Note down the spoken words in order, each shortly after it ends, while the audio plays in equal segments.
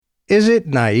Is it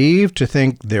naive to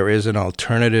think there is an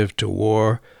alternative to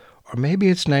war? Or maybe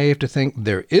it's naive to think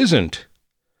there isn't.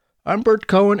 I'm Bert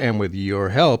Cohen, and with your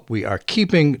help, we are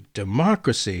keeping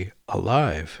democracy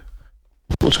alive.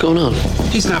 What's going on?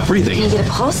 He's not breathing. Can you get a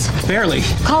pulse? Barely.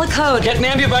 Call a code. Get an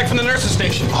ambulance from the nurse's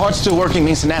station. Heart's still working,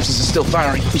 means synapses are still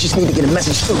firing. We just need to get a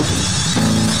message through.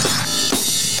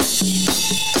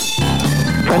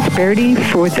 Prosperity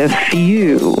for the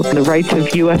few. The rights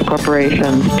of U.S.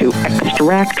 corporations to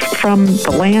extract from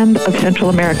the land of Central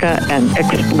America and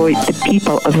exploit the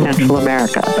people of Central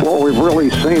America. What we've really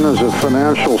seen is a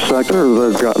financial sector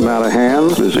that's gotten out of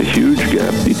hand. There's a huge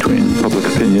gap between public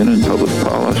opinion and public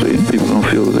policy. People don't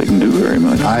feel that they can do very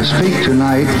much. I speak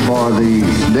tonight for the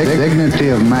dignity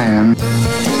of man.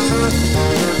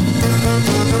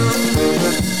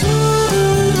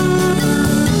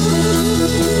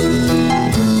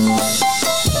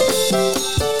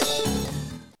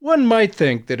 One might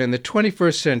think that in the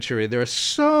 21st century, there are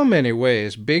so many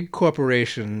ways big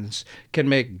corporations can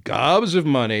make gobs of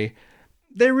money,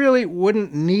 they really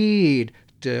wouldn't need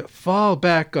to fall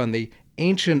back on the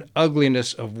ancient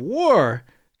ugliness of war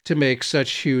to make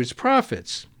such huge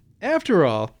profits. After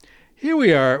all, here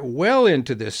we are well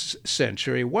into this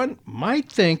century. One might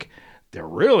think there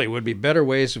really would be better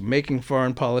ways of making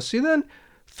foreign policy than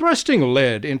thrusting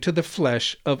lead into the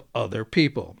flesh of other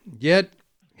people. Yet,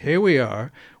 here we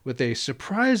are with a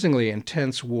surprisingly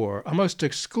intense war, almost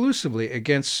exclusively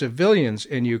against civilians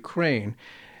in Ukraine,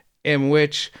 in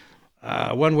which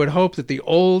one would hope that the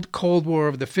old Cold War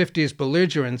of the 50s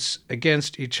belligerents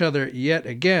against each other yet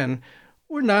again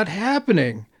were not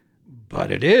happening.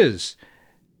 But it is.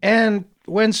 And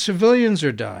when civilians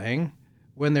are dying,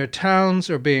 when their towns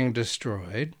are being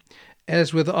destroyed,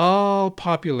 as with all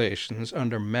populations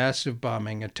under massive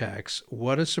bombing attacks,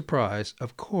 what a surprise,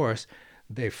 of course,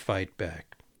 they fight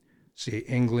back. See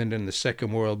England in the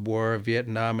Second World War,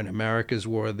 Vietnam and America's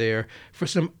war there, for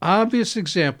some obvious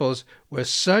examples where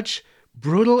such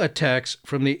brutal attacks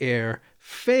from the air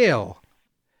fail.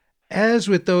 As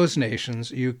with those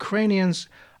nations, Ukrainians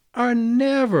are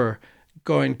never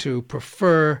going to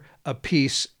prefer a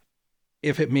peace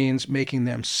if it means making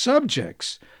them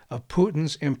subjects of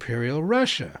Putin's imperial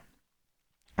Russia.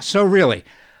 So really,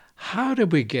 how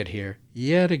did we get here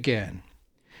yet again?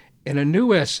 In a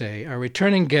new essay, our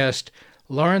returning guest,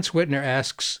 Lawrence Wittner,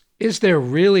 asks, is there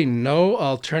really no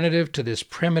alternative to this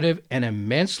primitive and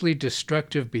immensely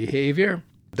destructive behavior?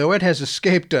 Though it has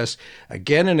escaped us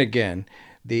again and again,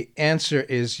 the answer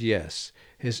is yes.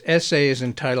 His essay is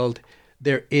entitled,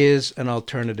 There is an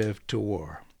Alternative to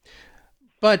War.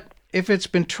 But if it's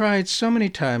been tried so many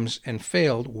times and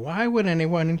failed, why would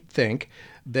anyone think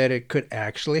that it could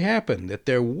actually happen, that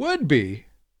there would be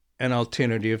an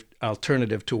alternative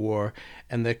to war,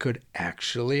 and that could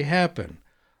actually happen?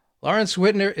 Lawrence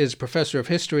Wittner is professor of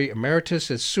history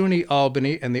emeritus at SUNY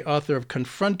Albany and the author of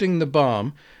Confronting the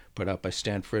Bomb, put out by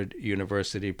Stanford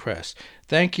University Press.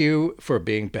 Thank you for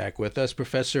being back with us,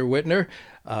 Professor Wittner.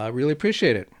 Really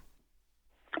appreciate it.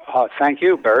 Thank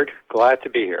you, Bert. Glad to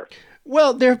be here.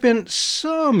 Well, there have been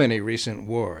so many recent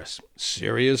wars.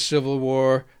 Syria's civil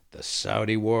war, the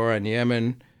Saudi war on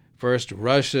Yemen, first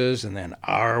Russia's and then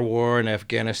our war in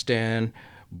Afghanistan,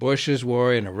 Bush's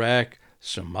war in Iraq,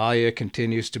 Somalia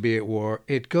continues to be at war.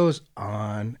 It goes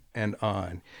on and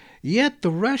on. Yet the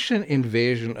Russian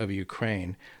invasion of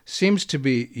Ukraine seems to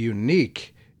be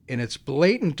unique in its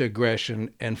blatant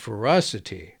aggression and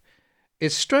ferocity.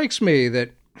 It strikes me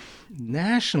that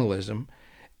nationalism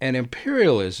and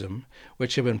imperialism,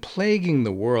 which have been plaguing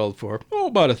the world for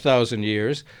about 1,000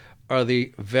 years, are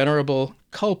the venerable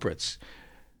culprits.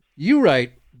 You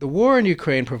write, the war in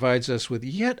Ukraine provides us with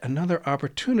yet another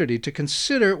opportunity to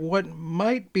consider what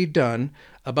might be done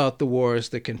about the wars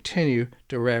that continue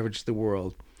to ravage the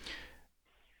world.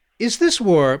 Is this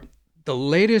war the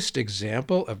latest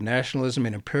example of nationalism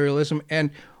and imperialism?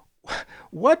 And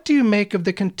what do you make of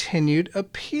the continued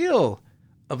appeal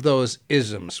of those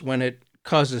isms when it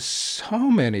causes so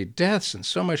many deaths and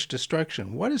so much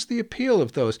destruction? What is the appeal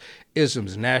of those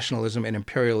isms, nationalism and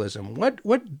imperialism?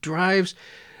 What drives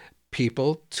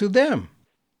people to them?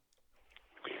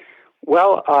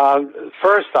 Well,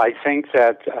 first, I think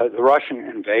that the Russian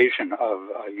invasion of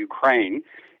Ukraine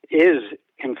is,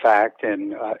 in fact,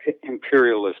 an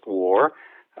imperialist war.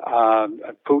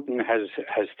 Putin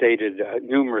has stated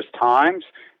numerous times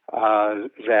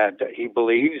that he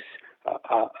believes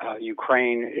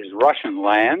Ukraine is Russian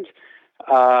land,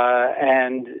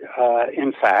 and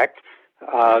in fact,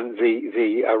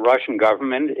 the Russian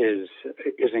government is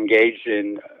engaged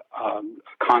in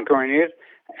conquering it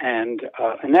and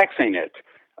annexing it.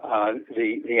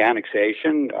 The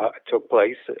annexation took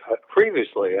place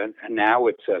previously, and now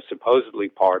it's supposedly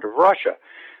part of Russia.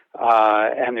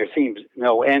 And there seems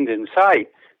no end in sight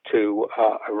to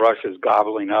Russia's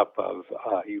gobbling up of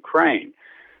Ukraine.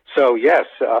 So yes,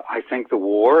 I think the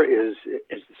war is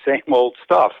the same old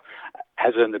stuff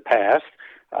as in the past.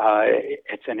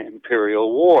 It's an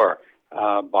imperial war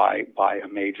by a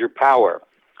major power.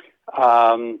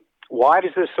 Why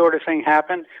does this sort of thing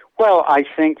happen? Well, I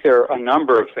think there are a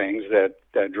number of things that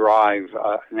drive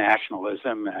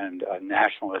nationalism and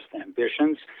nationalist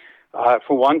ambitions.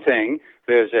 For one thing,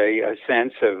 there's a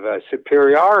sense of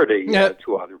superiority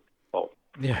to other people,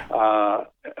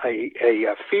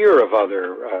 a fear of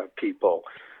other people.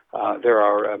 There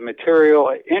are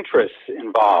material interests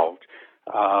involved,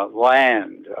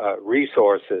 land,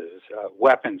 resources,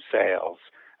 weapon sales,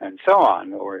 and so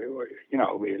on, or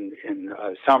in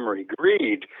summary,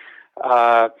 greed,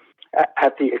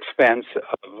 at the expense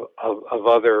of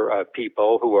other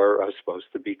people who are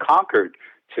supposed to be conquered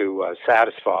to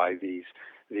satisfy these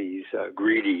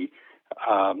greedy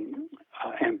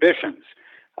ambitions.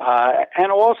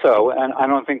 And also, and I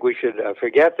don't think we should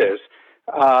forget this,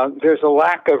 there's a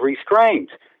lack of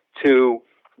restraint to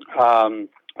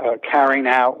carrying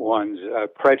out one's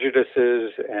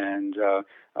prejudices and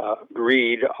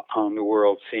greed on the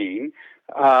world scene.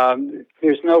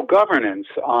 There's no governance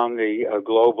on the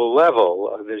global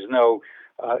level. There's no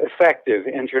effective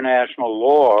international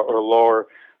law or law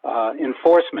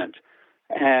enforcement.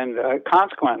 And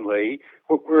consequently,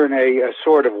 we're in a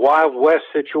sort of Wild West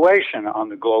situation on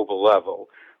the global level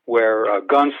where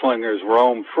gunslingers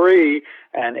roam free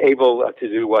and able to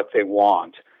do what they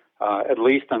want, at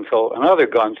least until another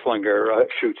gunslinger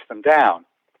shoots them down.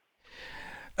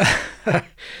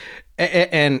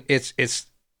 And it's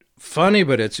funny,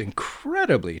 but it's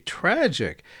incredibly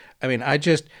tragic. I mean, I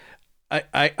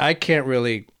can't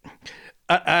really.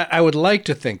 I would like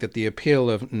to think that the appeal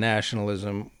of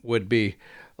nationalism would be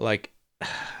like,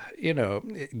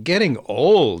 getting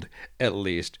old at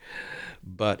least,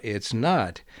 but it's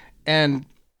not. And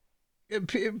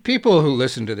people who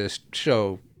listen to this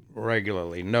show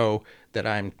regularly know that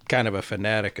I'm kind of a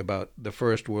fanatic about the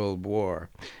First World War.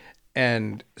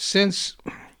 And since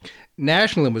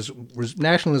nationalism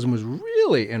was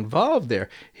really involved there,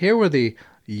 here were the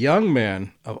young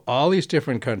men of all these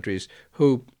different countries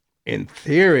who, in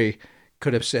theory,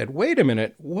 could have said, wait a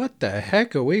minute, what the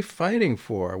heck are we fighting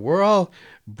for? We're all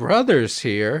brothers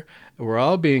here. We're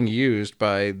all being used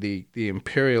by the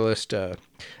imperialist,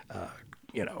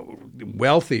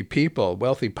 wealthy people,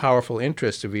 wealthy, powerful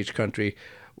interests of each country.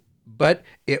 But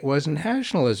it was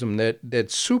nationalism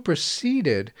that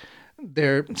superseded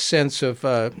their sense of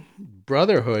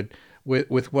brotherhood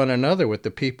with one another, with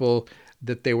the people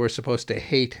that they were supposed to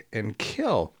hate and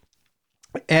kill.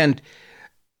 And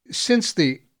since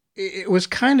it was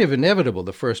kind of inevitable,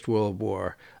 the First World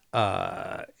War,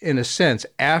 in a sense,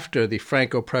 after the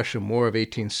Franco-Prussian War of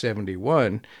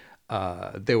 1871,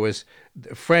 the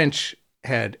French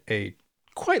had a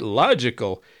quite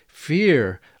logical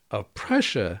fear of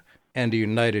Prussia and a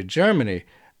united Germany.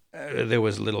 There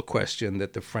was little question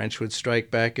that the French would strike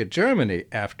back at Germany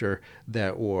after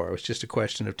that war. It was just a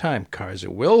question of time. Kaiser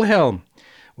Wilhelm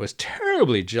was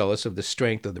terribly jealous of the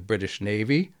strength of the British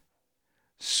Navy.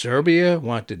 Serbia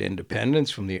wanted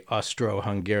independence from the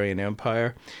Austro-Hungarian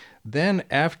Empire. Then,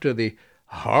 after the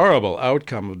horrible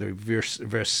outcome of the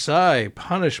Versailles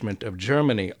punishment of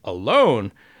Germany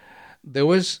alone, there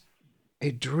was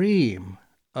a dream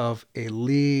of a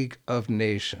League of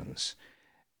Nations.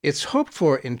 Its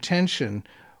hoped-for intention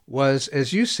was,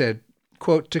 as you said,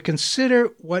 quote, to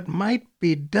consider what might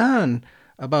be done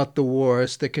about the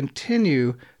wars that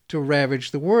continue to ravage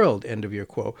the world, end of your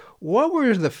quote. What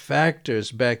were the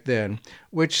factors back then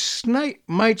which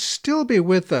might still be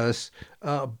with us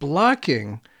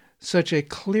blocking such a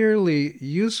clearly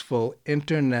useful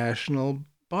international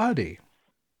body?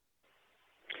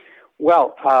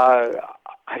 Well,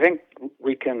 I think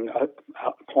we can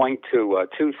point to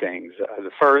two things.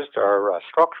 The first are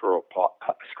structural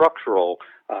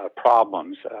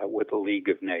problems with the League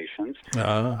of Nations.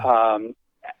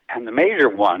 And the major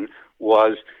one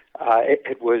was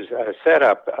it was set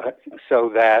up so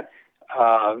that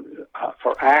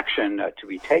for action to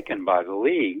be taken by the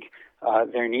League,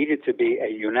 there needed to be a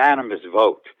unanimous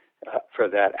vote for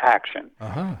that action.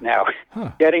 Now,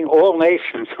 getting all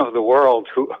nations of the world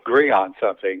to agree on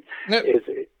something is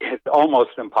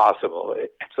almost impossible.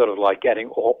 It's sort of like getting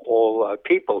all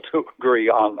people to agree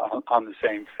on the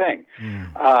same thing.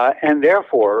 And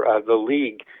therefore, the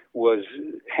League was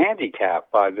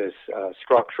handicapped by this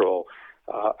structural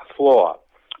flaw.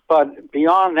 But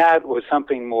beyond that was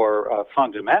something more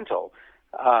fundamental,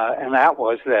 and that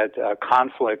was that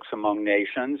conflicts among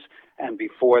nations, and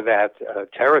before that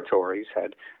territories,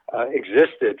 had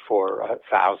existed for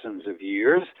thousands of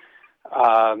years,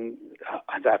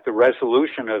 that the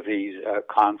resolution of these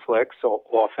conflicts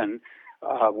often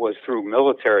was through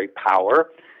military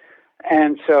power.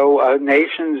 And so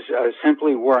nations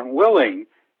simply weren't willing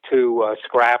to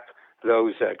scrap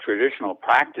those traditional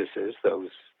practices, those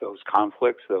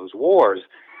conflicts, those wars,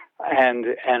 and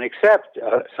accept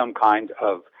some kind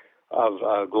of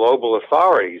global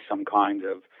authority, some kind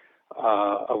of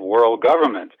world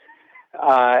government.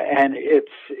 And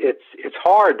it's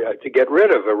hard to get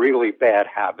rid of a really bad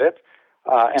habit,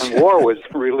 and war was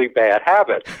a really bad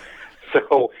habit.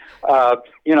 So,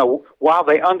 while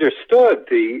they understood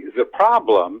the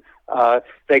problem,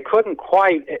 they couldn't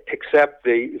quite accept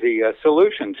the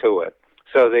solution to it.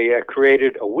 So they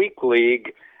created a weak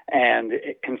league, and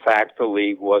in fact, the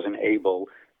league wasn't able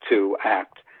to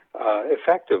act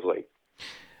effectively.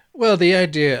 Well, the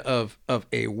idea of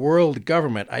a world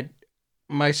government,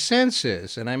 my sense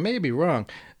is, and I may be wrong,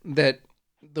 that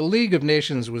the League of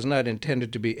Nations was not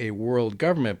intended to be a world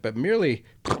government, but merely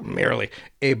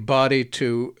a body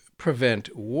to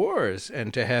prevent wars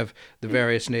and to have the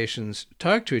various nations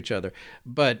talk to each other.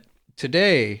 But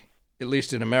today, at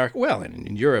least in America, well, and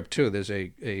in Europe too, there's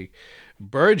a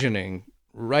burgeoning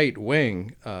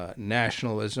right-wing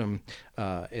nationalism.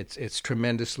 It's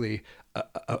tremendously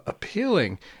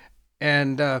appealing,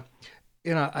 and I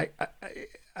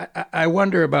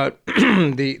wonder about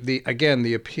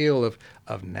the appeal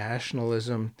of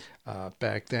nationalism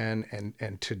back then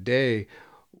and today.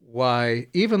 Why,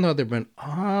 even though there've been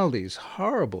all these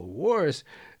horrible wars,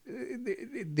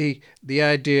 the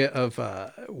idea of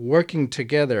working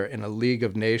together in a League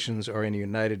of Nations or in a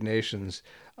United Nations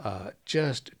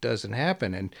just doesn't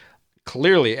happen. And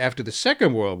clearly, after the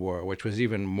Second World War, which was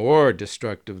even more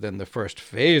destructive than the first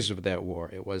phase of that war,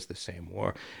 it was the same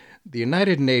war, the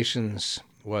United Nations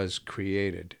was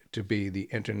created to be the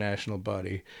international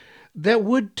body that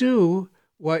would do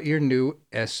what your new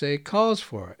essay calls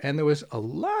for. And there was a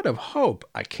lot of hope,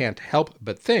 I can't help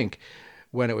but think,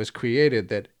 when it was created,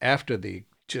 that after the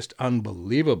just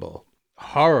unbelievable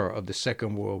horror of the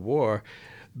Second World War,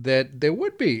 that there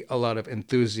would be a lot of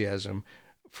enthusiasm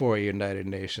for a United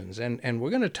Nations. And we're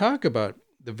going to talk about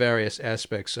the various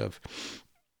aspects of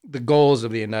the goals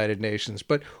of the United Nations.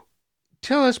 But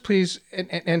tell us, please,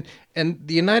 and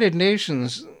the United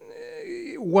Nations,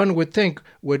 one would think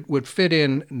would fit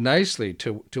in nicely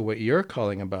to what you're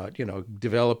calling about,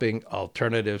 developing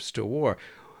alternatives to war.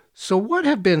 So what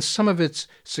have been some of its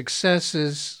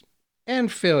successes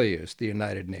and failures, the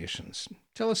United Nations?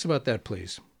 Tell us about that,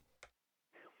 please.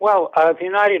 Well, the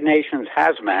United Nations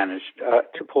has managed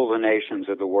to pull the nations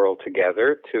of the world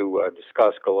together to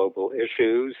discuss global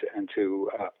issues and to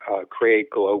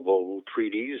create global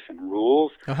treaties and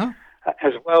rules,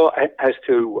 as well as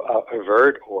to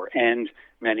avert or end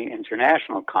many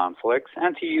international conflicts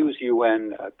and to use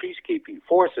UN peacekeeping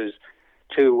forces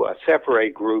to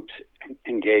separate groups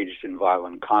engaged in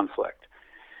violent conflict.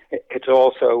 It's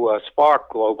also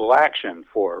sparked global action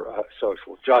for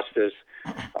social justice,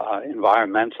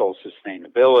 environmental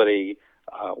sustainability,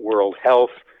 world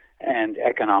health, and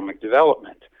economic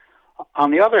development.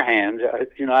 On the other hand, the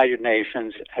United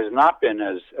Nations has not been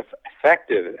as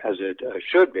effective as it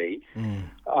should be,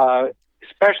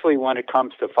 especially when it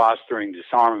comes to fostering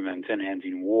disarmament and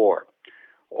ending war.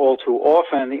 All too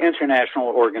often, the international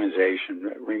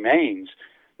organization remains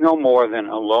no more than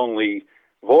a lonely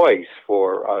voice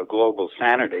for global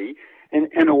sanity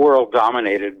in a world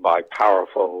dominated by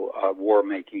powerful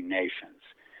war-making nations.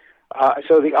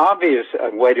 So the obvious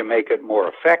way to make it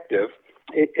more effective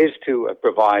is to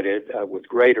provide it with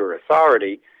greater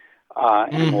authority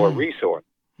and more resources.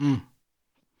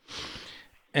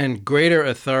 And greater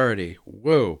authority.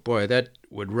 Whoa, boy, that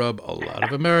would rub a lot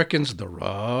of Americans the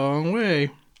wrong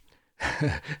way.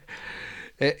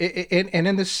 And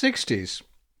in the 60s,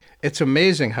 it's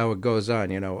amazing how it goes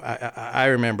on. I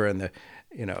remember in the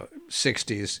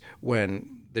 60s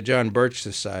when the John Birch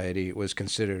Society was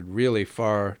considered really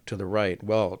far to the right.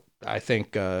 Well, I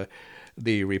think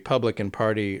the Republican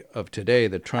Party of today,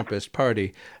 the Trumpist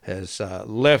Party, has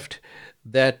left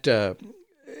that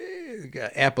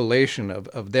appellation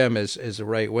of them as a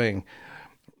right wing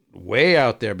way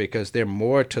out there because they're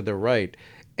more to the right.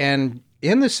 And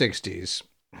in the 60s,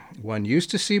 one used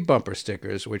to see bumper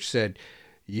stickers which said,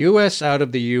 U.S. out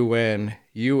of the UN,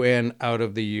 UN out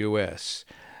of the U.S.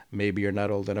 Maybe you're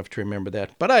not old enough to remember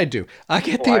that, but I do. I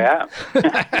get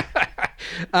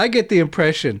I get the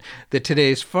impression that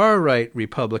today's far-right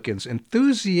Republicans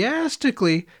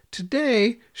enthusiastically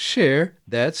today share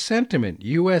that sentiment.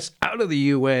 U.S. out of the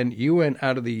UN, UN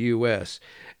out of the U.S.,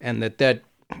 and that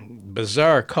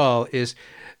bizarre call is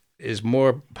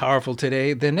more powerful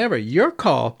today than ever. Your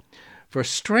call for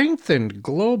strengthened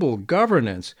global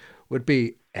governance would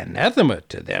be anathema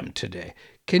to them today.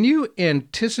 Can you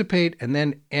anticipate and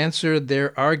then answer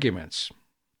their arguments?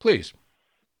 Please.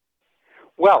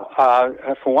 Well,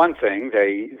 for one thing,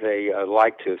 they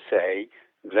like to say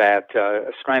that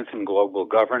strengthened global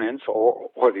governance,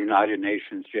 or the United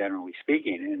Nations generally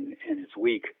speaking, in its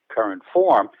weak current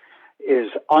form,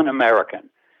 is un-American.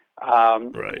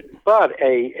 Right. But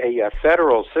a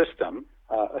federal system,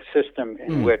 a system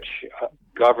in which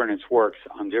governance works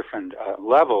on different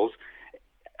levels,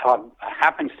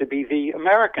 happens to be the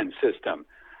American system,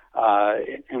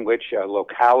 in which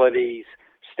localities,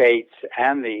 states,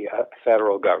 and the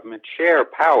federal government share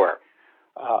power.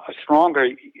 A stronger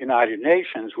United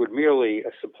Nations would merely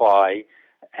supply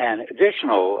an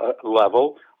additional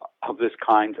level of this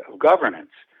kind of governance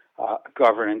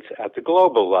at the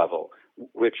global level,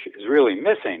 which is really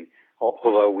missing,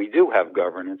 although we do have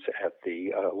governance at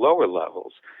the lower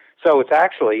levels. So it's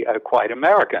actually quite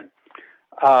American.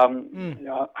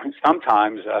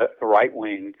 Sometimes the right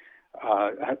wing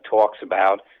talks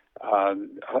about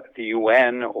the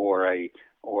UN or a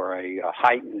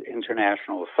heightened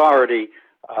international authority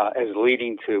as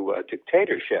leading to a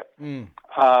dictatorship.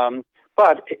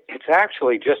 But it's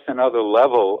actually just another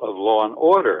level of law and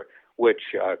order,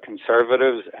 which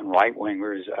conservatives and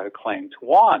right-wingers claim to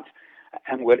want,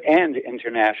 and would end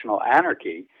international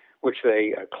anarchy, which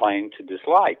they claim to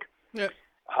dislike. Yep.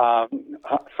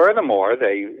 Furthermore,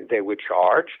 they would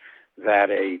charge that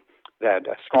a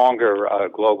stronger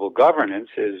global governance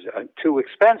is too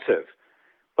expensive.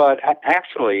 But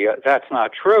actually, that's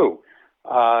not true.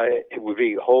 It would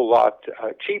be a whole lot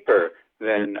cheaper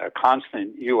than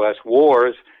constant U.S.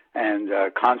 wars and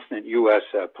constant U.S.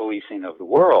 policing of the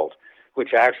world,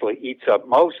 which actually eats up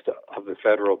most of the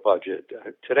federal budget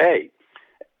today.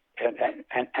 And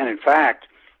in fact,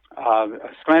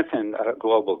 strengthen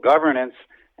global governance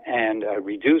and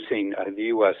reducing the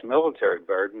U.S. military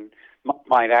burden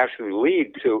might actually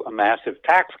lead to a massive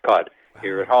tax cut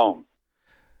here at home.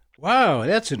 Wow,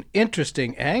 that's an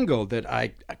interesting angle that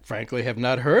I frankly have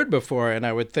not heard before. And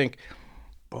I would think,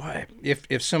 boy,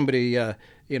 if somebody,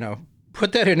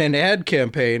 put that in an ad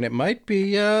campaign, it might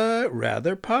be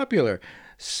rather popular.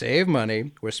 Save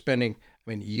money. We're spending,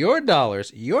 your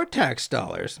dollars, your tax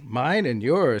dollars, mine and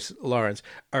yours, Lawrence,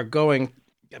 are going,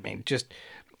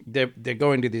 they're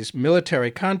going to these military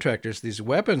contractors, these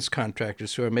weapons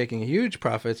contractors who are making huge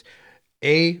profits.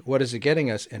 A, what is it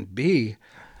getting us? And B,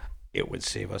 it would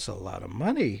save us a lot of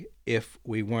money if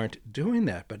we weren't doing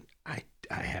that. But I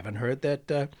haven't heard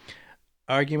that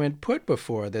argument put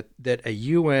before, that a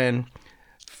UN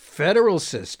federal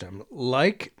system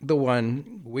like the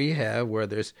one we have, where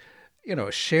there's,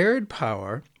 shared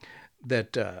power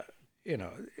that,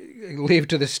 leave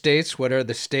to the states what are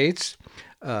the states,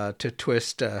 to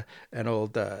twist an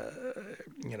old,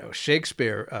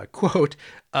 Shakespeare quote,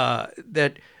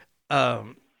 that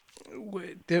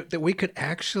we could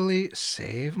actually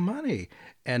save money,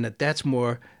 and that's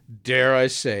more, dare I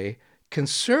say,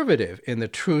 conservative in the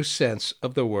true sense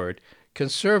of the word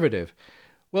conservative.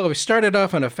 Well, we started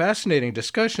off on a fascinating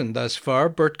discussion thus far.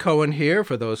 Bert Cohen here,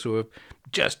 for those who have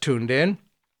just tuned in.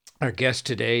 Our guest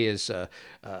today is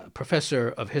Professor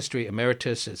of History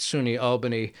Emeritus at SUNY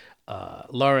Albany,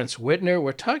 Lawrence Wittner.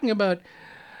 We're talking about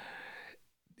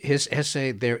his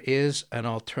essay, There Is an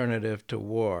Alternative to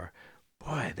War.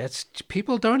 Boy,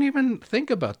 people don't even think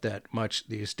about that much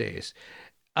these days.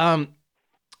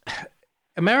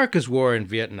 America's war in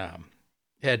Vietnam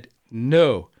had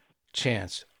no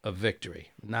chance of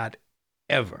victory, not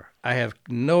ever. I have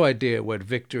no idea what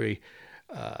victory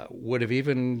would have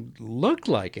even looked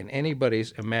like in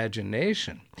anybody's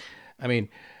imagination. The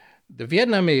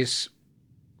Vietnamese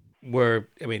were,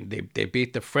 they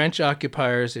beat the French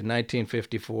occupiers in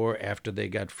 1954 after they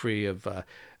got free of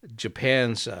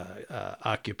Japan's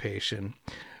occupation.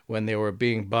 When they were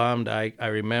being bombed, I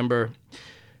remember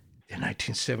in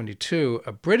 1972,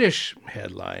 a British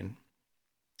headline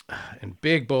in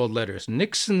big, bold letters,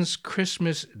 Nixon's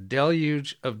Christmas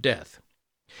Deluge of Death.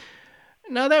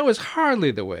 Now, that was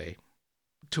hardly the way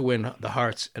to win the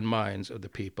hearts and minds of the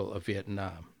people of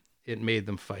Vietnam. It made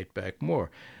them fight back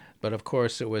more. But, of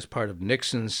course, it was part of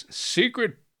Nixon's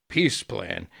secret peace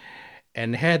plan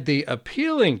and had the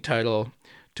appealing title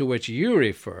to which you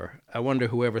refer. I wonder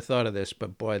whoever thought of this,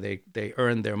 but, boy, they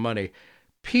earned their money.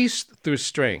 Peace through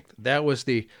strength. That was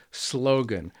the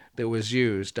slogan that was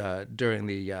used during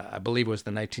the, I believe it was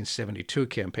the 1972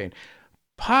 campaign.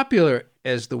 Popular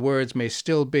as the words may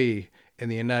still be in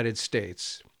the United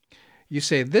States, you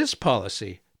say this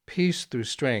policy, peace through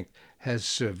strength, has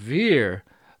severe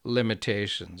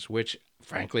limitations, which,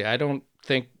 frankly, I don't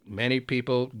think many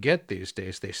people get these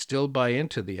days. They still buy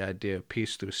into the idea of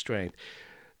peace through strength.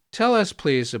 Tell us,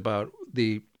 please, about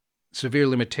the severe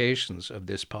limitations of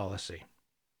this policy.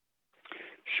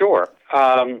 Sure.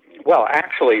 Well,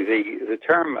 actually, the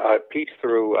term peace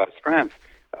through strength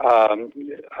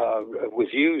was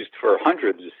used for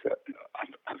hundreds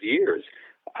of years.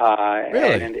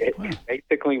 Really? And it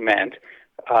basically meant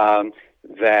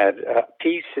that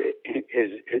peace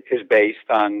is based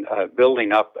on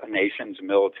building up a nation's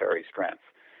military strength.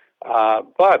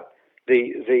 But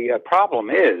the problem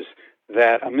is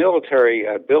that a military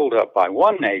buildup by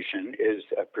one nation is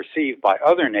perceived by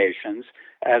other nations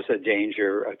as a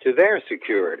danger to their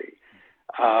security.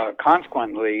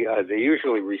 Consequently, they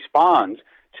usually respond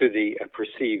to the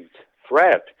perceived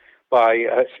threat by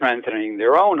strengthening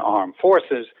their own armed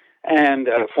forces and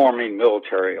forming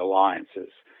military alliances.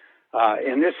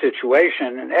 In this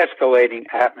situation, an escalating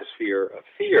atmosphere of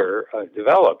fear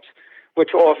develops,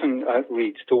 which often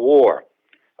leads to war,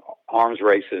 arms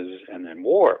races, and then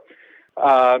war.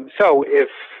 So if,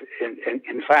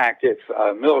 in fact, if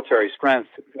military strength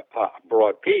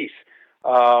brought peace,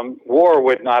 war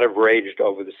would not have raged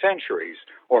over the centuries,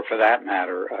 or for that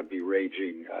matter, be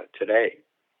raging today.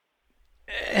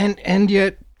 And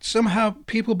yet somehow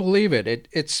people believe it.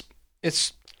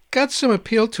 It's got some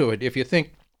appeal to it. If you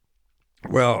think,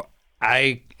 well,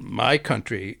 my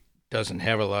country doesn't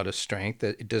have a lot of strength.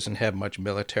 It doesn't have much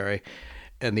military,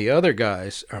 and the other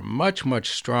guys are much, much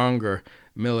stronger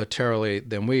militarily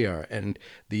than we are. And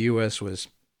the U.S. was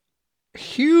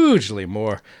hugely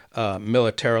more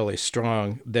militarily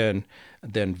strong than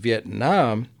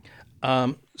Vietnam.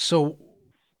 So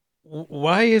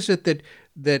why is it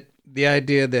that the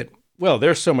idea that, well,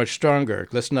 they're so much stronger,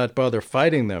 let's not bother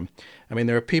fighting them? I mean,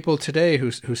 there are people today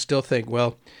who still think,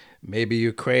 well, maybe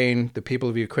Ukraine, the people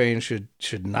of Ukraine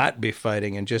should not be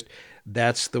fighting, and just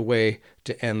that's the way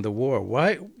to end the war.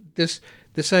 Why this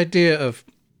idea of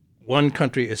one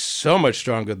country is so much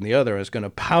stronger than the other, is going to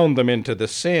pound them into the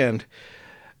sand?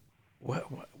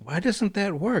 Why doesn't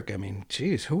that work? I mean,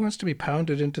 geez, who wants to be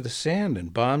pounded into the sand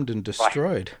and bombed and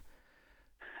destroyed?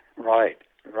 Right.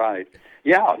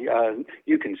 Yeah,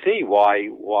 you can see why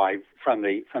from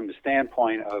the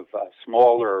standpoint of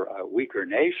smaller, weaker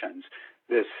nations,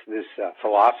 this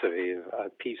philosophy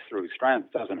of peace through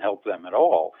strength doesn't help them at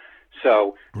all.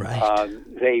 So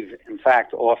they've, in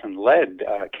fact, often led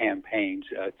campaigns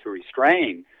to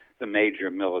restrain the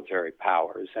major military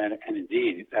powers. And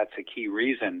indeed, that's a key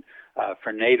reason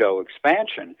for NATO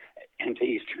expansion into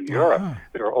Eastern Europe.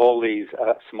 There are all these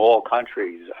small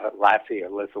countries,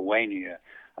 Latvia, Lithuania,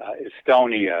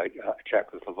 Estonia,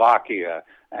 Czechoslovakia,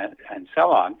 and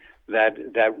so on,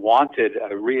 that wanted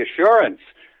a reassurance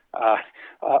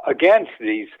against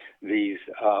these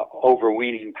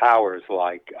overweening powers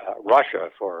like Russia,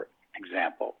 for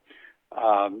example.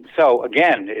 So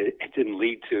again, it didn't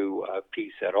lead to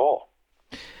peace at all.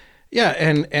 Yeah,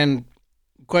 and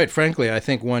quite frankly, I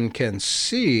think one can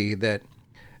see that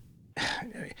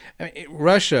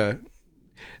Russia,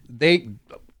 they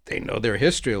know their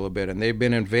history a little bit, and they've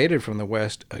been invaded from the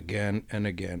West again and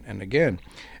again and again.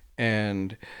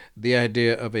 And the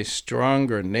idea of a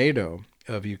stronger NATO,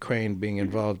 of Ukraine being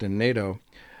involved in NATO,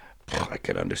 I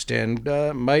could understand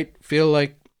might feel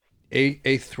like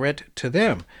a threat to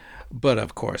them. But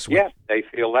of course, yes, they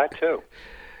feel that too.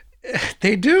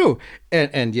 They do,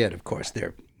 and yet, of course,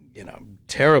 they're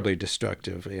terribly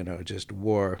destructive. Just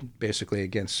war basically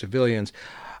against civilians.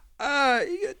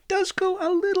 It does go a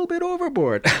little bit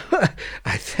overboard,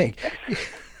 I think.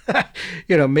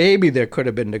 Maybe there could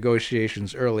have been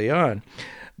negotiations early on,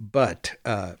 but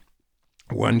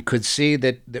one could see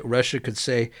that Russia could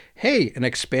say, hey, an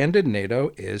expanded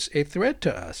NATO is a threat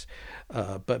to us.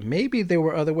 But maybe there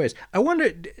were other ways. I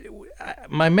wonder,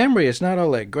 my memory is not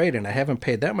all that great, and I haven't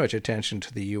paid that much attention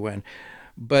to the UN,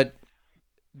 but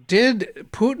did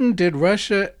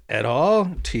Russia at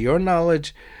all, to your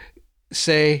knowledge,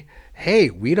 say, hey,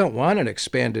 we don't want an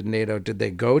expanded NATO? Did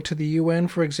they go to the UN,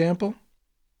 for example?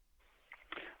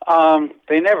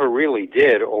 They never really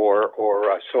did, or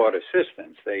sought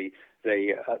assistance. The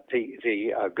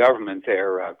government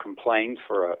there complained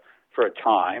for a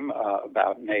time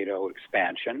about NATO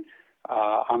expansion.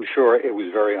 I'm sure it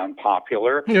was very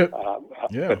unpopular with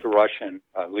the Russian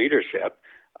leadership.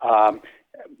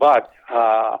 But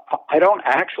I don't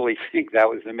actually think that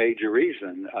was the major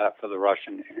reason for the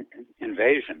Russian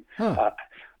invasion.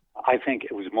 I think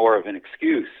it was more of an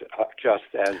excuse,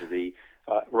 just as the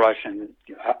Russian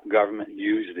government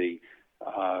used the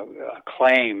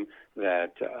claim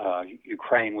that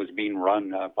Ukraine was being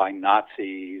run by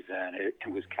Nazis and it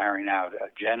was carrying out a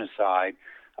genocide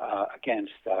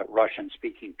against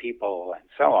Russian-speaking people and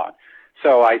so on.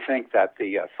 So I think that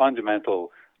the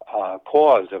fundamental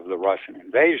cause of the Russian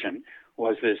invasion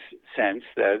was this sense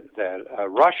that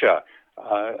Russia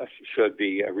should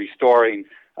be restoring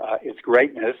its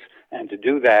greatness, and to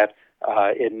do that,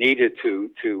 it needed to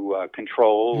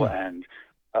control and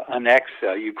annex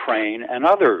Ukraine and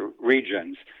other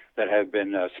regions that have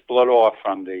been split off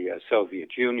from the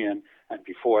Soviet Union, and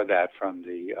before that from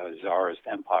the Tsarist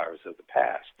empires of the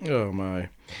past. Oh, my.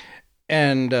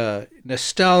 And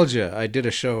nostalgia. I did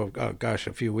a show, a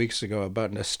few weeks ago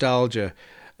about nostalgia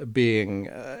being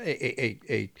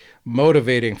a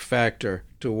motivating factor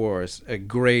to wars, a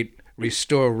great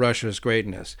restore Russia's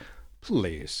greatness.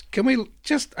 Please, can we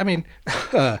just,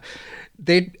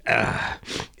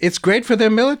 it's great for their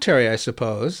military, I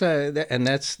suppose, and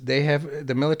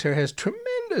the military has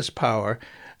tremendous power,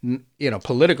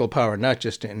 political power, not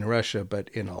just in Russia, but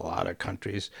in a lot of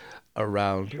countries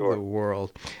around the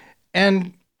world.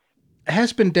 And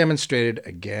has been demonstrated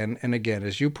again and again,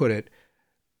 as you put it,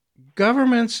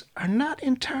 governments are not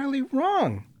entirely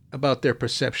wrong about their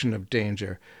perception of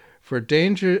danger. For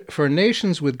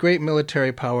nations with great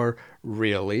military power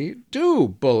really do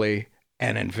bully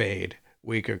and invade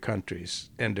weaker countries.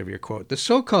 End of your quote. The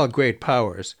so-called great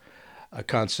powers, a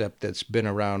concept that's been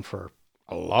around for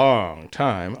a long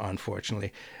time,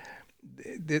 unfortunately,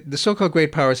 the so-called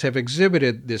great powers have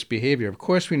exhibited this behavior. Of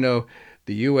course, we know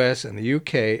the U.S. and the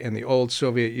U.K. and the old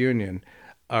Soviet Union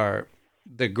are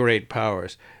the great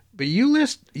powers. But you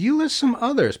list some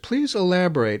others. Please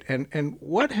elaborate. And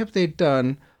what have they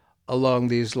done along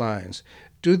these lines?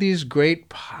 Do these great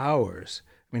powers,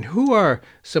 who are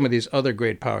some of these other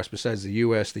great powers besides the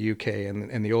U.S., the U.K.,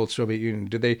 and the old Soviet Union?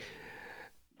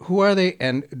 Who are they,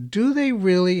 and do they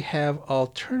really have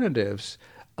alternatives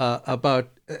to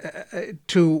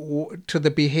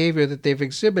the behavior that they've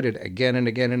exhibited again and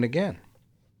again and again?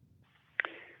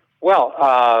 Well,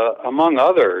 among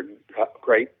other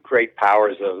great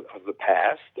powers of the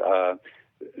past,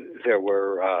 there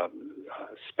were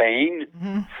Spain,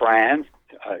 France,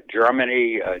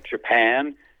 Germany,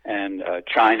 Japan, and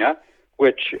China,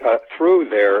 which threw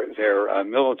their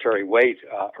military weight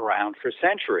around for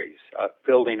centuries,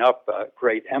 building up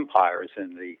great empires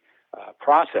in the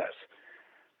process.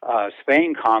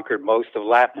 Spain conquered most of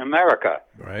Latin America.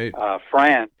 Right.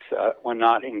 France, when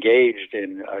not engaged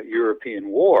in European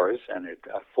wars, and it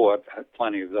fought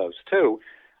plenty of those too,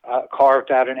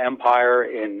 carved out an empire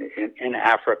in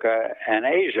Africa and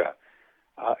Asia.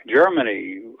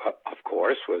 Germany, of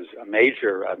course, was a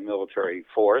major military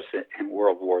force in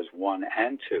World Wars I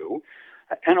and II,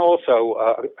 and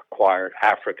also acquired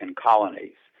African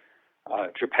colonies.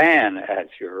 Japan, as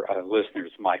your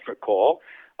listeners might recall,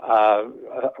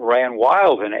 ran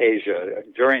wild in Asia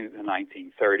during the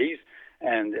 1930s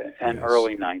and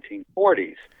early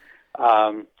 1940s.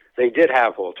 They did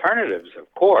have alternatives,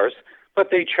 of course, but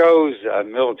they chose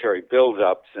military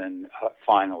buildups and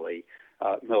finally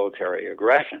military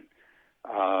aggression.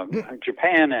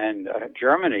 Japan and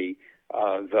Germany,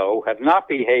 though, have not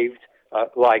behaved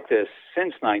like this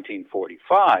since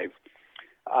 1945,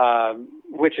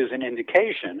 which is an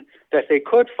indication that they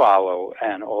could follow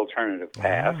an alternative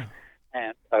path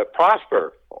and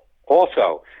prosper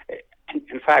also.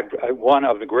 In fact, one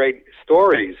of the great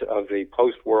stories of the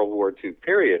post-World War II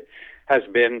period has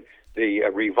been the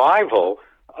revival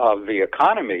of the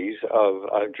economies of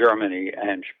Germany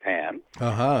and Japan.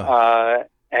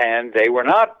 And they were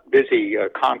not busy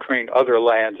conquering other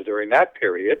lands during that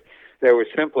period. They were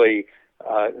simply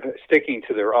sticking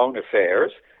to their own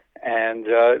affairs, and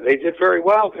they did very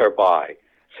well thereby.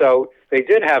 So they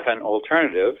did have an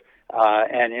alternative,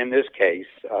 and in this case,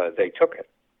 they took it.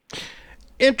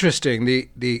 Interesting.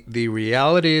 The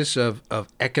realities of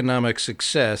economic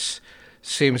success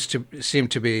seem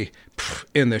to be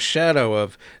in the shadow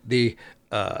of the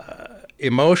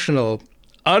emotional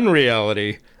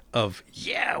unreality of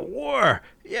war.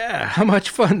 Yeah, how much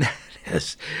fun that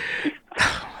is.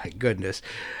 Oh my goodness.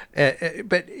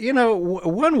 But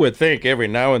one would think every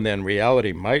now and then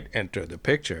reality might enter the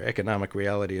picture, economic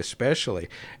reality especially.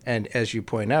 And as you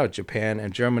point out, Japan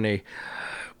and Germany,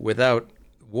 without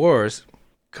wars,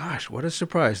 gosh, what a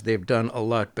surprise. They've done a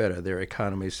lot better. Their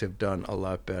economies have done a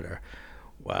lot better.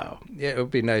 Wow. Yeah, it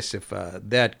would be nice if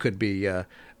that could be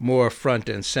more front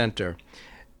and center.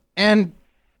 And,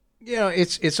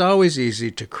 it's always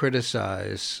easy to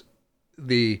criticize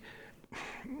the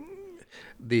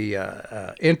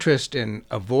interest in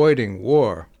avoiding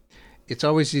war, it's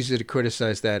always easy to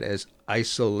criticize that as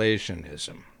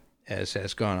isolationism, as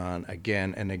has gone on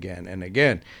again and again and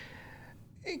again.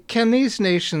 Can these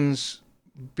nations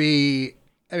be?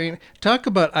 I mean, talk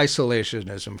about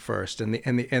isolationism first, and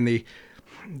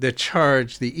the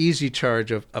charge, the easy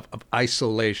charge of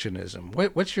isolationism.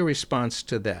 What's your response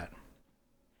to that?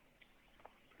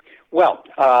 Well,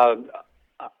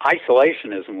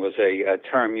 isolationism was a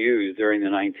term used during the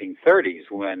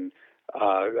 1930s when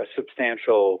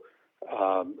substantial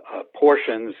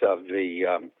portions of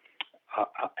the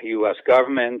U.S.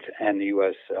 government and the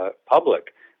U.S.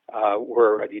 public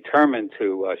were determined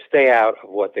to stay out of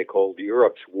what they called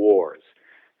Europe's wars,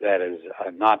 that is,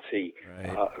 Nazi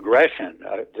aggression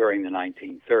during the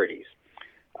 1930s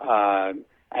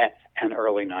and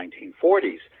early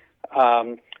 1940s.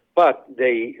 But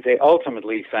they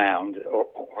ultimately found, or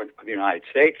the United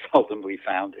States ultimately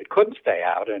found, it couldn't stay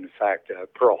out. And in fact,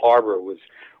 Pearl Harbor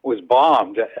was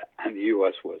bombed, and the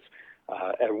U.S. was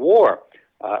at war,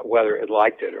 whether it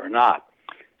liked it or not.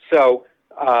 So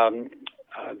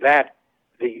that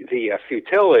the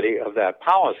futility of that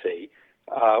policy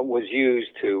was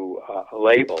used to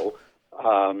label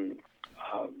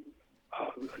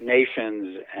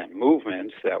nations and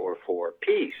movements that were for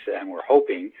peace and were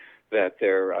hoping that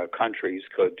their countries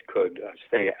could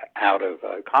stay out of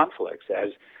conflicts,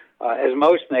 as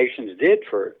most nations did.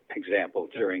 For example,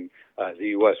 during the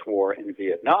U.S. war in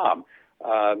Vietnam,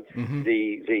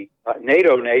 the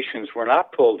NATO nations were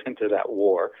not pulled into that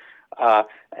war,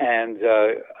 and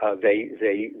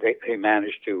they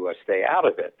managed to stay out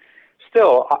of it.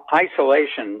 Still,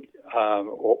 isolation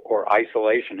or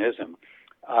isolationism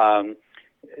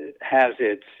has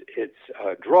its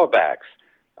drawbacks.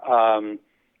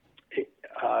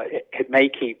 It may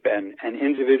keep an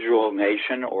individual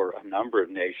nation or a number of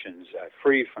nations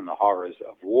free from the horrors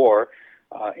of war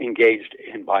engaged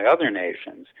in by other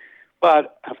nations.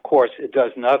 But, of course, it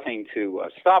does nothing to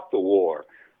stop the war,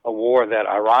 a war that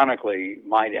ironically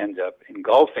might end up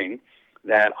engulfing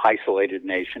that isolated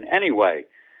nation anyway.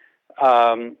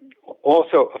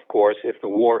 Also, of course, if the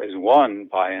war is won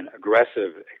by an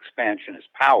aggressive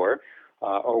expansionist power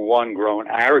or one grown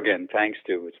arrogant thanks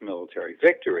to its military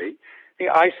victory, the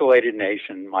isolated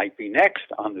nation might be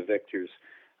next on the victor's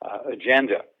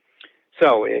agenda.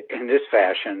 So in this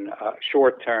fashion,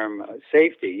 short-term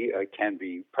safety can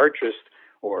be purchased,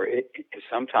 or it is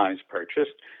sometimes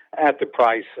purchased, at the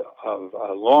price of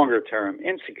longer-term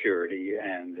insecurity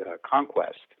and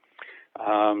conquest.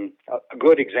 A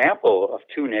good example of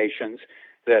two nations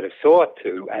that have sought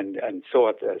to, and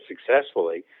sought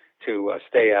successfully, to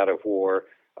stay out of war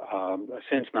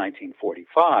since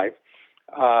 1945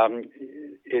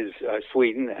 is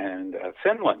Sweden and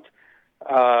Finland.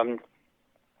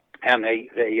 And they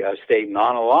stayed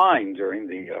non-aligned during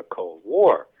the Cold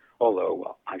War,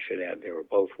 although I should add they were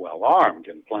both well-armed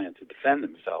and planned to defend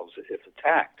themselves if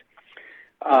attacked.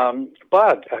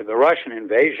 But the Russian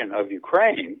invasion of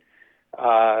Ukraine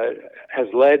has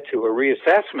led to a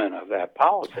reassessment of that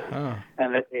policy,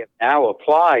 and that they have now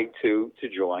applied to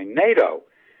join NATO.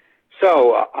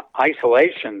 So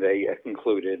isolation, they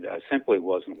concluded, simply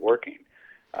wasn't working.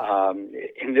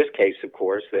 In this case, of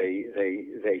course,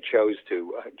 they chose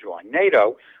to join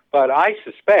NATO, but I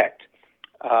suspect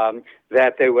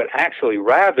that they would actually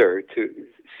rather to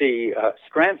see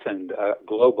strengthened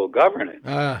global governance.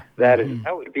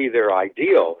 That would be their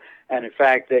ideal. And in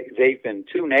fact, they've been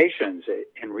two nations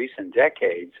in recent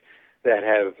decades that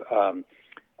have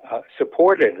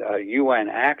supported UN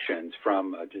actions,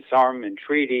 from disarmament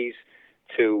treaties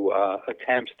to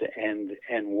attempts to end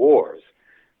wars.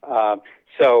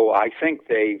 So I think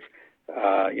they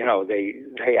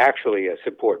actually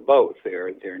support both.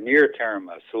 Their near-term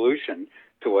solution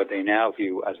to what they now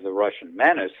view as the Russian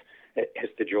menace is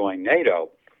to join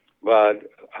NATO, but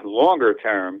longer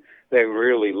term, they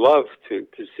really love to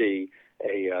see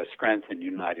a strengthened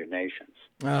United Nations.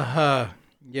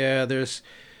 Yeah, there's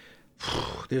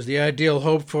the ideal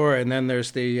hope for, and then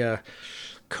there's the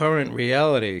current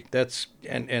reality. That's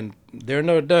and they're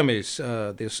no dummies.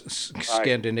 These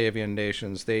Scandinavian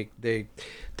nations, they've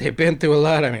been through a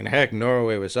lot. I mean, heck,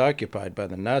 Norway was occupied by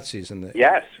the Nazis, and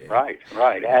yes, right,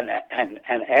 and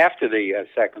after the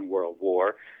Second World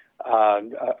War,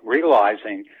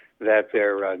 realizing that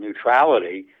their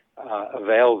neutrality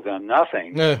availed them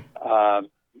nothing,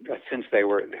 since they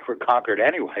were conquered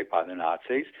anyway by the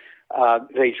Nazis,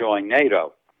 they joined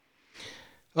NATO.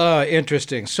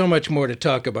 Interesting. So much more to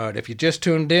talk about. If you just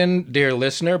tuned in, dear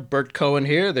listener, Bert Cohen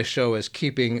here. The show is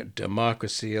Keeping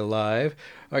Democracy Alive.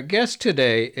 Our guest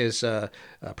today is a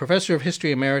professor of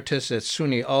history emeritus at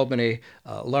SUNY Albany,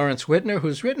 Lawrence Wittner,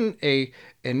 who's written a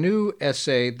new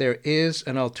essay, There is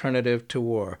an Alternative to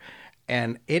War.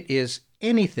 And it is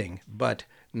anything but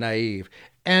naive.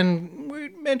 And we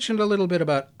mentioned a little bit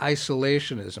about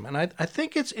isolationism. And I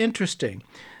think it's interesting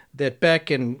that back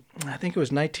in, I think it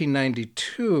was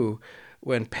 1992,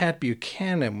 when Pat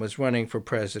Buchanan was running for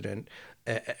president,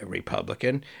 a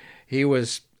Republican, he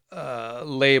was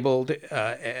labeled as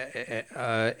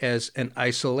an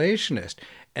isolationist.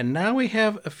 And now we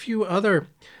have a few other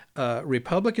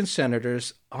Republican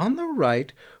senators on the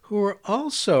right who are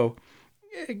also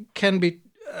can be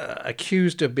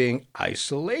accused of being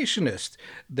isolationists.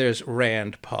 There's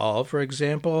Rand Paul, for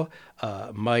example.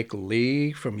 Mike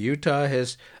Lee from Utah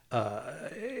has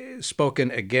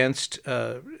spoken against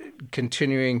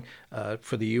continuing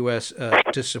for the U.S.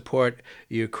 To support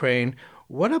Ukraine.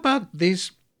 What about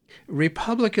these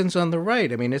Republicans on the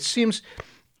right? I mean, it seems,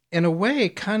 in a way,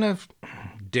 kind of,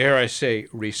 dare I say,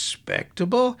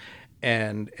 respectable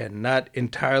and not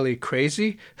entirely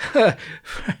crazy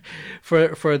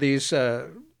for these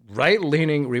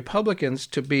right-leaning Republicans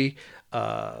to be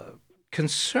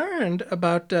concerned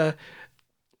about the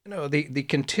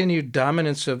continued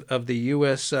dominance of the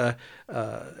U.S.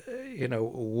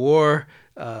 War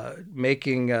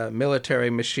making military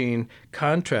machine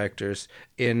contractors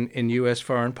in U.S.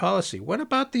 foreign policy. What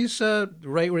about these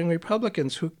right-wing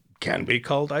Republicans who can be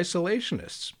called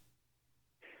isolationists?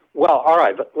 Well, all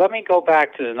right. Let me go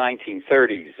back to the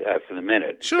 1930s for the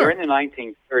minute. Sure. During the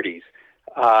 1930s,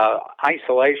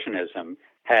 isolationism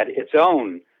had its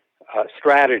own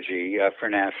strategy for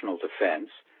national defense,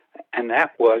 and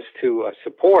that was to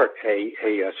support a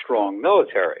strong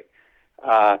military.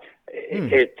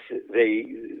 It's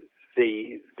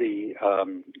the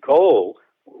goal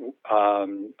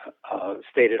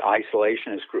stated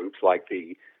isolationist groups like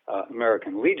the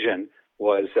American Legion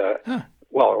was the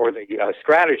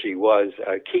strategy was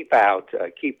keep out,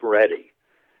 keep ready.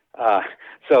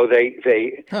 So they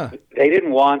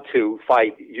didn't want to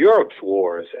fight Europe's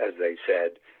wars, as they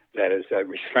said, that is,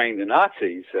 restrain the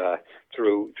Nazis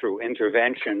through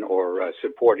intervention or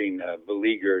supporting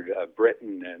beleaguered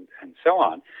Britain and so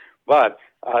on. But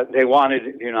they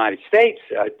wanted the United States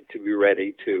to be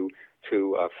ready to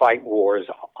fight wars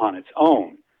on its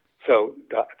own. So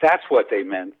that's what they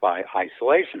meant by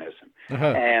isolationism.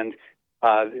 And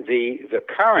the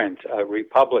current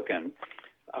Republican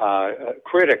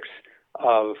critics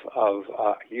of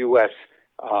U.S.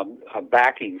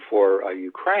 Backing for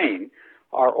Ukraine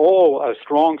are all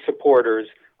strong supporters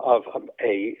of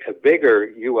a bigger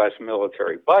U.S.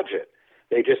 military budget.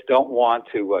 They just don't want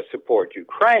to support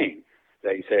Ukraine.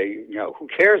 They say, who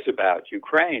cares about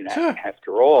Ukraine? Sure.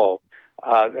 After all,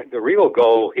 the real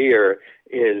goal here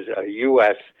is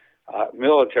U.S.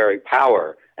 Military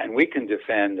power, and we can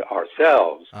defend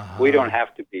ourselves. We don't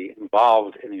have to be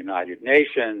involved in the United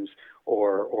Nations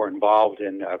or involved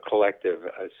in collective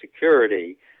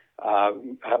security.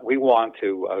 We want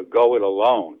to go it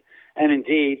alone. And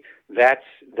indeed, that's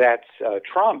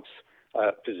Trump's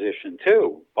position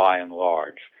too, by and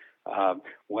large.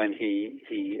 When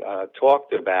he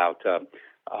talked about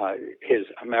his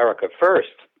America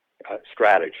First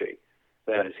strategy,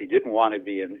 that is, he didn't want to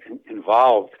be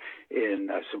involved in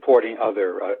supporting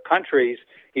other countries.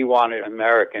 He wanted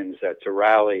Americans to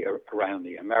rally around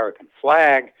the American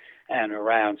flag and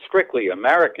around strictly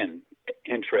American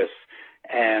interests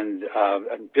and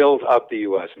build up the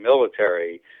U.S.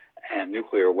 military and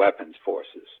nuclear weapons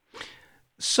forces.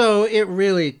 So it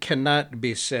really cannot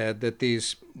be said that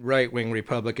these right-wing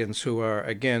Republicans who are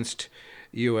against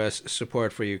U.S.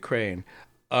 support for Ukraine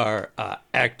are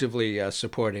actively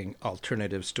supporting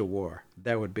alternatives to war.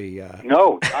 That would be...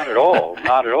 No, not at all.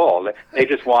 Not at all. They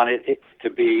just wanted it to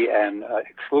be an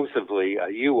exclusively a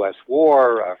U.S.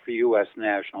 war for U.S.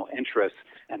 national interests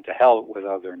and to hell with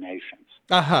other nations.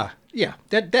 Yeah,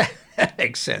 that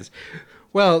makes sense.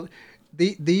 Well,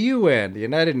 the UN, the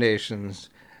United Nations,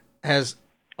 has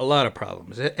a lot of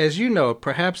problems. As you know,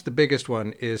 perhaps the biggest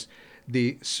one is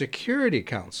the Security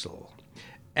Council.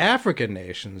 African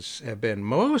nations have been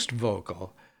most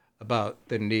vocal about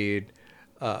the need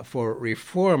for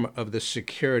reform of the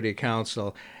Security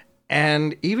Council.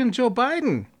 And even Joe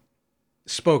Biden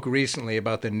spoke recently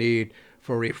about the need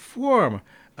for reform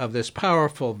of this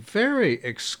powerful, very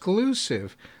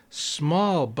exclusive,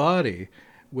 small body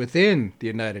within the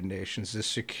United Nations, the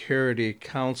Security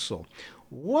Council.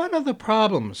 What are the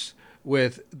problems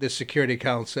with the Security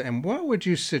Council, and what would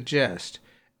you suggest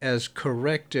as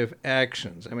corrective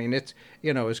actions? I mean, it's,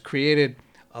 it was created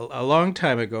a long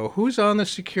time ago. Who's on the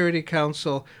Security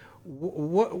Council?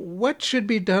 What should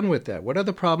be done with that? What are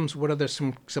the problems? What are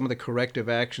some of the corrective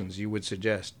actions you would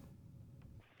suggest?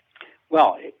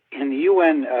 Well, in the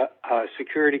UN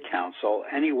Security Council,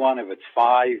 any one of its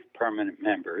 5 permanent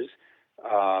members,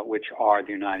 which are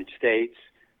the United States,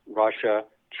 Russia,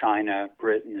 China,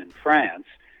 Britain, and France,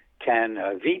 can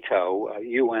veto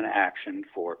UN action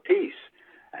for peace.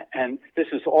 And this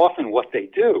is often what they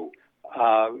do,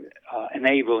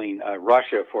 enabling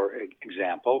Russia, for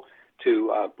example,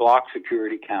 to block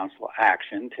Security Council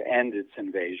action to end its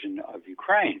invasion of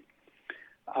Ukraine.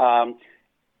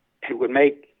 It would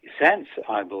make sense,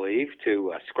 I believe,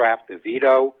 to scrap the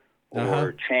veto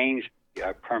or change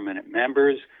permanent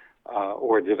members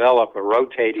or develop a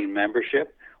rotating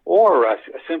membership or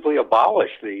simply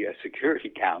abolish the Security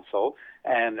Council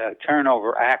and turn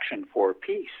over action for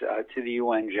peace to the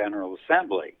UN General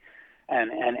Assembly,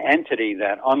 an entity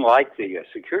that, unlike the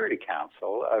Security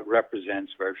Council,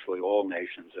 represents virtually all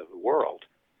nations of the world.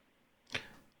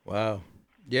 Wow.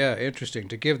 Yeah, interesting.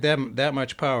 To give them that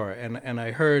much power. And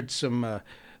I heard some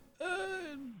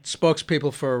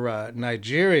spokespeople for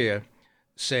Nigeria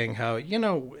saying how,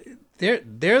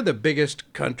 they're the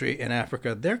biggest country in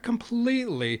Africa. They're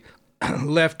completely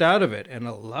left out of it. And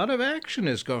a lot of action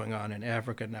is going on in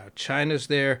Africa now. China's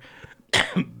there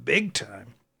big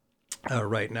time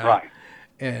right now. Right.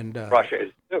 And Russia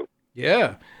is too.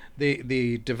 Yeah.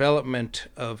 The development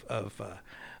of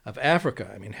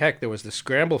Africa. I mean, heck, there was the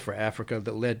scramble for Africa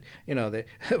that led,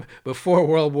 before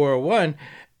World War I,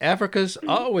 Africa's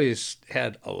always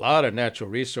had a lot of natural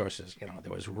resources.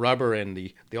 There was rubber in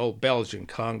the old Belgian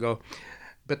Congo,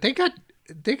 but they got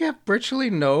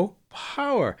virtually no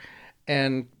power.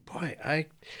 And boy,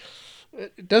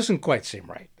 it doesn't quite seem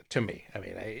right to me. I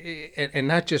mean, and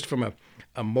not just from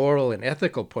a moral and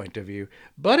ethical point of view,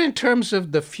 but in terms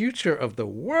of the future of the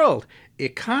world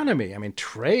economy. I mean,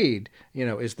 trade,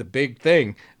 is the big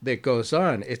thing that goes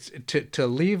on. It's to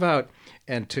leave out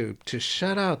and to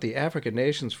shut out the African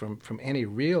nations from any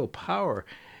real power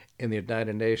in the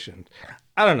United Nations.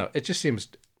 I don't know. It just seems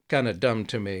kind of dumb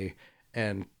to me.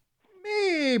 And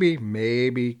maybe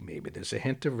there's a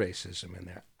hint of racism in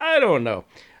there. I don't know.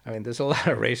 I mean, there's a lot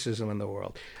of racism in the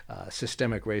world,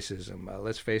 systemic racism.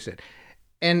 Let's face it.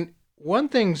 And one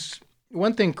thing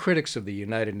critics of the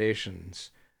United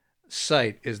Nations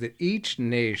cite is that each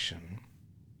nation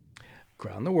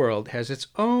around the world has its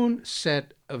own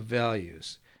set of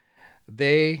values.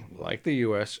 They, like the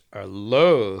U.S., are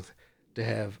loath to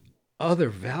have other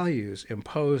values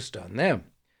imposed on them.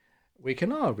 We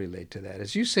can all relate to that.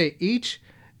 As you say, each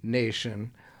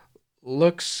nation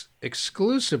looks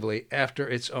exclusively after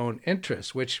its own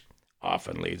interests, which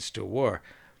often leads to war.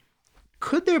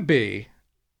 Could there be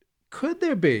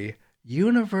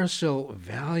universal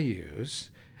values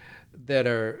that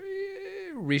are,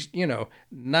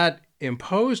 not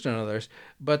imposed on others,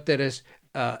 but that as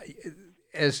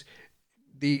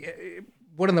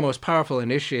one of the most powerful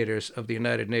initiators of the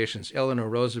United Nations, Eleanor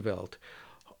Roosevelt,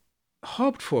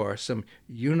 hoped for some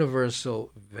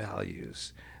universal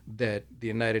values that the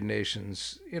United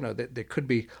Nations, that could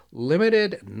be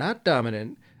limited, not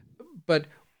dominant, but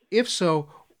if so,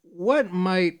 what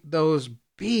might those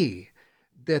be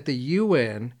that the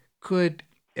UN could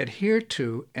adhere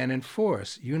to and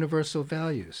enforce? Universal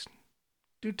values.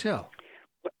 Do tell.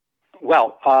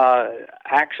 Well,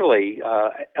 actually,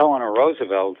 Eleanor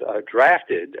Roosevelt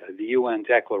drafted the UN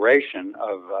Declaration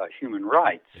of Human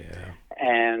Rights,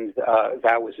 and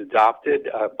that was adopted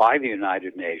by the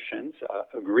United Nations,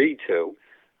 agreed to,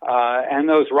 and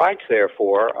those rights,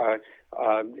 therefore,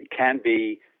 can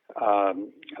be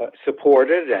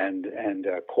supported and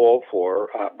called for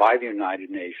by the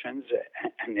United Nations,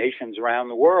 and nations around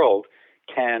the world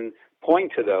can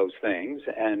point to those things,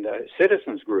 and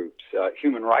citizens groups,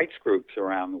 human rights groups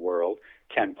around the world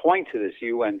can point to this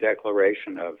UN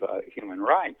Declaration of Human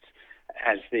Rights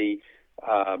as the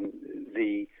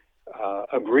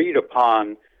agreed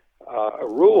upon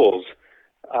rules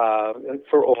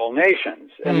for all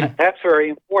nations, and that's very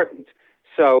important.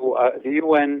 So the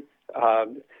UN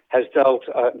has dealt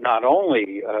not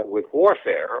only with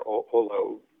warfare,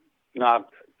 although not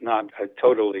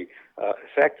totally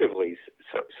effectively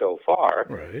so far,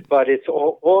 right, but it's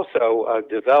also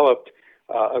developed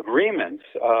agreements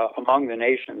among the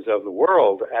nations of the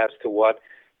world as to what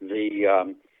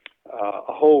the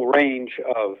a whole range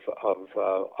of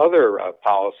other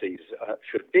policies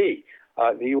should be.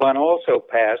 The UN also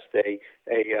passed a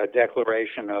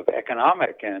declaration of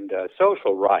economic and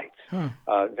social rights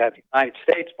that the United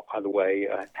States, by the way,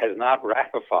 has not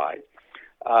ratified.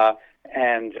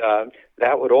 and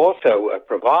that would also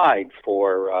provide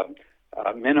for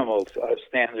minimal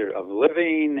standard of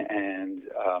living and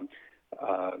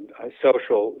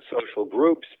social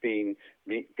groups being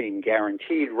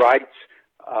guaranteed rights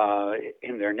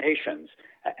in their nations.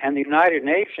 And the United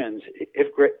Nations,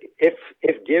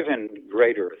 if given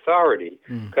greater authority,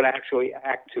 could actually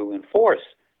act to enforce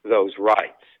those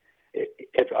rights.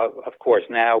 Of course,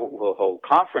 now we'll hold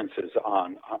conferences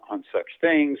on such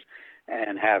things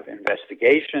and have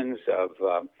investigations of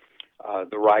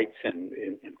the rights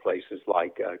in places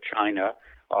like China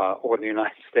or the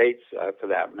United States, for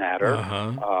that matter,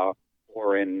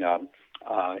 or in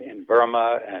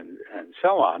Burma and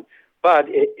so on. But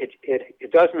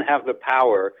it doesn't have the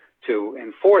power to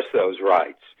enforce those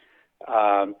rights,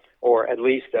 or at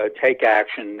least take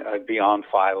action beyond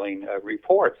filing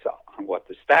reports on what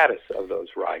the status of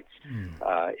those rights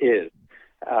is.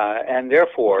 And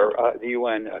therefore, the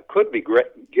UN could be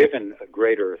given a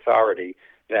greater authority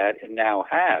that it now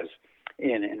has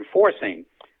in enforcing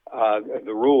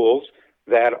the rules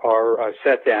that are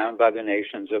set down by the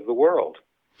nations of the world.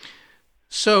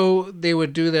 So they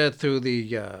would do that through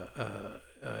the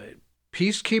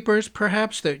peacekeepers,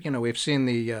 perhaps. That we've seen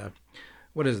the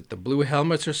what is it, the blue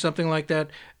helmets or something like that.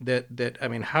 That I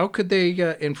mean, how could they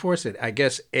enforce it? I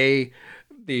guess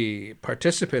the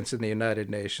participants in the United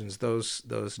Nations,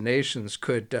 those nations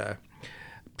could, at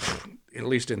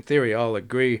least in theory, all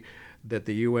agree that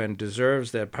the UN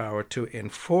deserves that power to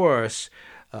enforce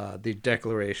the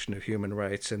Declaration of Human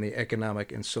Rights and the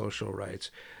economic and social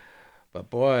rights. But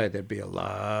boy, there'd be a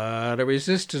lot of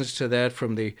resistance to that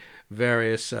from the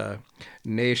various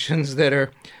nations that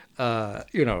are,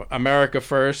 America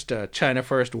first, China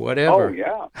first, whatever. Oh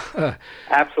yeah,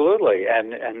 absolutely,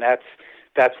 and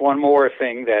that's one more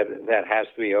thing that has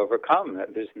to be overcome.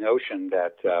 This notion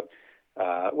that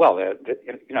right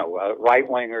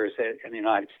wingers in the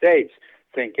United States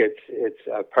think it's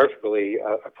perfectly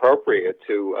appropriate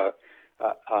to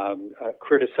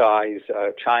criticize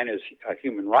China's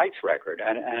human rights record,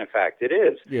 and in fact it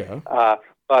is. Yeah.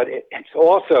 But it's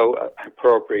also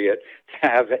appropriate to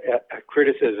have a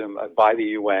criticism by the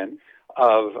UN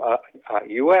of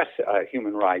U.S.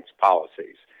 Human rights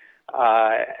policies,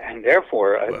 and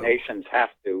therefore nations have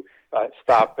to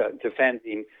stop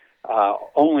defending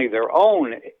only their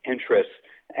own interests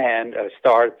and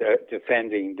start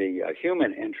defending the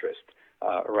human interest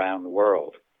around the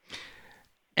world.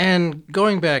 And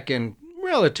going back in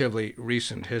relatively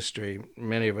recent history,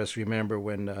 many of us remember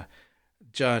when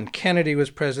John Kennedy was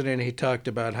president, he talked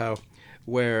about how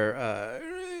where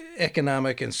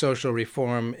economic and social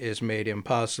reform is made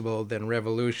impossible, then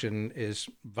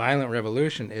violent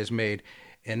revolution is made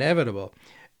inevitable.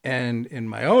 And in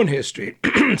my own history,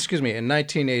 in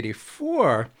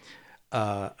 1984,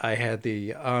 I had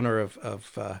the honor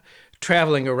of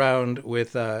traveling around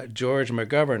with George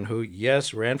McGovern, who,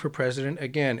 yes, ran for president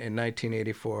again in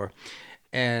 1984.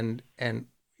 And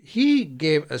he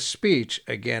gave a speech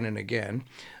again and again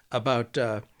about,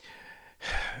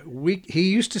 he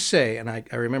used to say, and I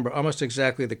remember almost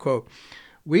exactly the quote,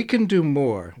 we,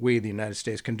 the United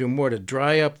States, can do more to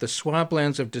dry up the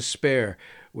swamplands of despair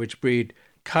which breed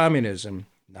communism.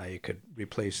 Now you could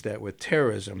replace that with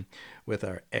terrorism, with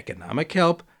our economic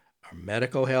help, our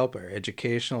medical help, our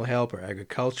educational help, our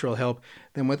agricultural help,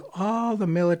 than with all the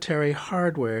military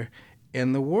hardware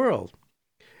in the world,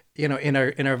 in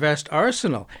our vast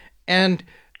arsenal. And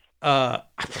I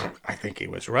think he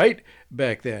was right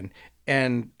back then.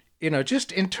 And,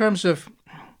 just in terms of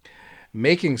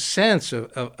making sense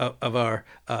of our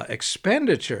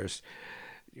expenditures,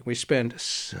 we spend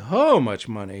so much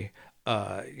money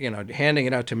handing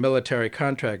it out to military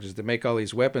contractors that make all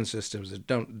these weapon systems that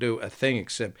don't do a thing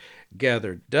except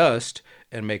gather dust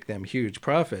and make them huge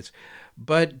profits.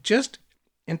 But just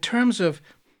in terms of,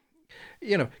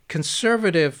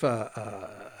 conservative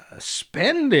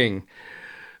spending,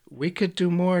 we could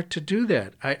do more to do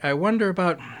that. I wonder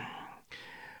about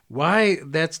why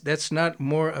that's not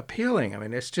more appealing. I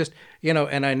mean, it's just,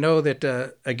 and I know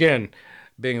that, again,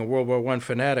 being a World War I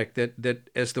fanatic, that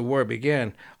as the war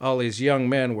began, all these young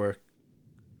men were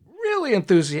really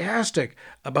enthusiastic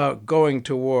about going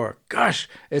to war. Gosh,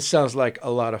 it sounds like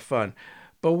a lot of fun.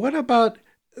 But what about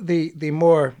the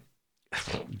more,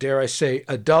 dare I say,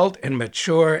 adult and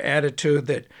mature attitude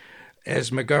that,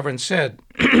 as McGovern said,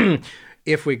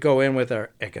 if we go in with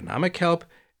our economic help,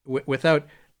 without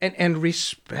and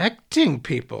respecting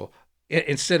people,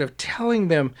 instead of telling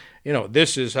them,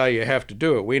 this is how you have to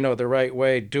do it. We know the right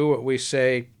way. Do what we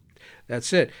say.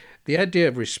 That's it. The idea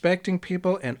of respecting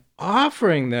people and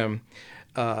offering them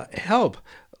help,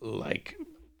 like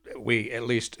we at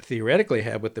least theoretically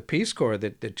have with the Peace Corps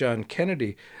that John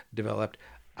Kennedy developed.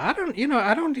 I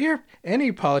don't hear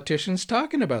any politicians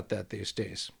talking about that these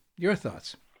days. Your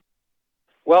thoughts?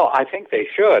 Well, I think they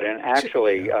should, and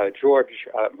actually, George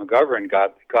McGovern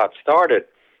got started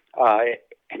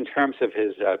in terms of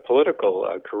his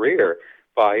political career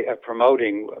by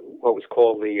promoting what was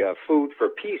called the Food for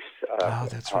Peace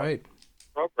that's right.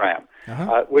 program,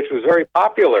 which was very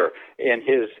popular in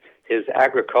his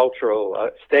agricultural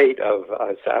state of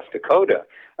South Dakota.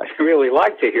 I really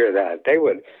like to hear that. They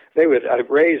would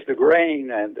raise the grain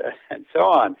and so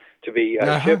on to be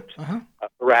shipped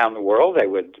around the world. They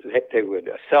would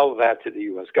sell that to the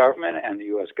U.S. government, and the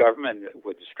U.S. government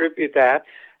would distribute that,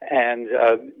 and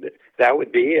that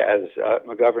would be, as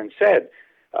McGovern said,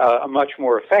 a much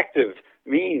more effective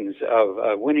means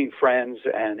of winning friends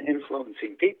and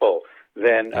influencing people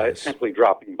than simply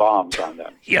dropping bombs on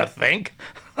them. You think?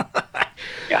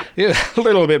 Yeah. A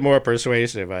little bit more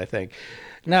persuasive, I think.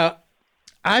 Now,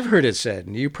 I've heard it said,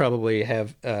 and you probably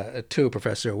have too,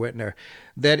 Professor Whitner,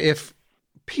 that if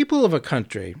people of a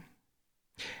country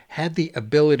had the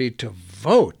ability to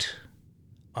vote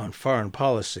on foreign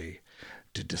policy,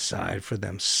 to decide for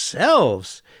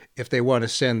themselves if they want to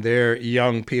send their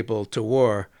young people to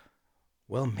war,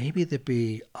 well, maybe there'd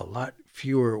be a lot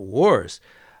fewer wars.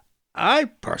 I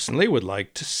personally would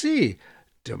like to see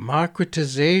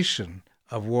democratization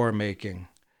of war making.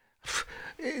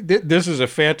 This is a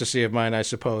fantasy of mine, I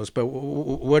suppose, but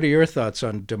what are your thoughts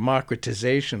on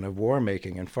democratization of war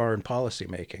making and foreign policy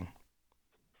making?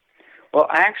 Well,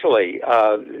 actually,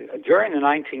 during the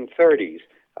 1930s,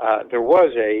 there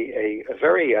was a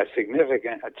very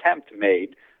significant attempt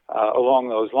made along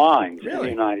those lines in the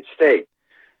United States.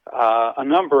 A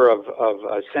number of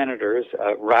senators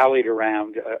rallied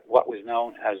around what was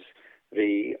known as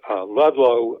the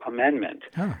Ludlow Amendment,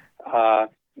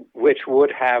 which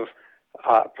would have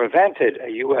prevented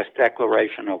a U.S.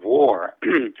 declaration of war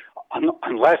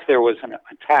unless there was an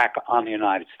attack on the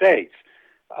United States.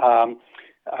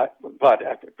 But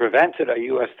prevented a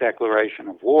U.S. declaration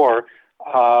of war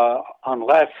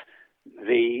unless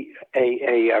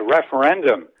a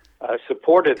referendum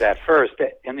supported that first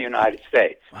in the United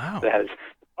States. Wow. That is,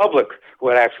 the public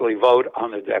would actually vote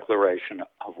on the declaration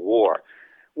of war.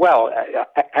 Well,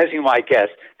 as you might guess,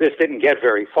 this didn't get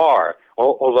very far,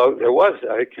 although there was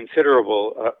a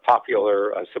considerable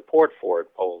popular support for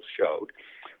it, polls showed.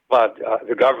 But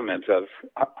the government, of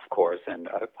course, and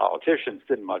politicians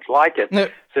didn't much like it,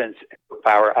 since it took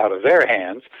power out of their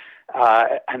hands,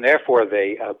 and therefore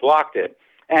they blocked it.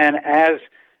 And as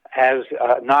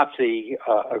Nazi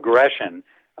aggression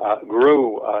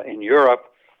grew in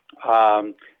Europe,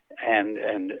 and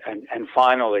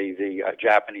finally the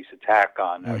Japanese attack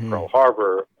on Pearl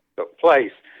Harbor took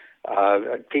place,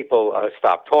 people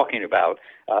stopped talking about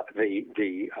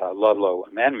the Ludlow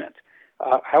Amendment.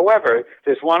 However,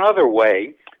 there's one other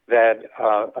way that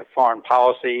foreign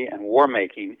policy and war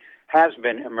making has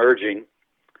been emerging,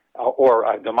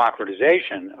 or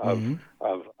democratization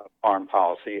of foreign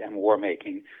policy and war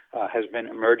making has been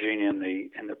emerging in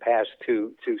the past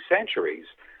two centuries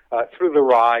through the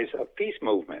rise of peace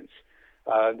movements.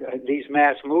 These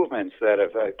mass movements that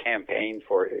have campaigned,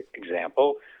 for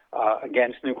example,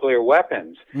 against nuclear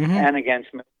weapons and against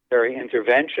military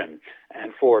intervention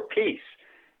and for peace.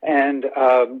 And,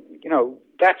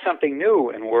 that's something new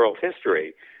in world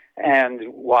history. And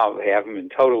while they haven't been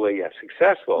totally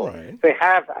successful, they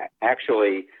have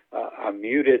actually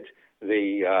muted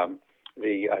the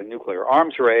nuclear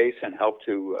arms race and helped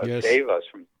to save us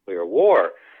from nuclear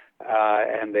war.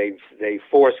 And they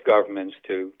forced governments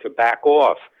to back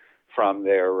off from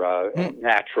their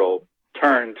natural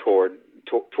turn toward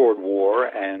war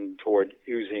and toward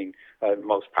using the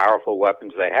most powerful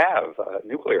weapons they have,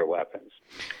 nuclear weapons.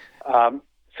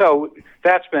 So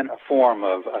that's been a form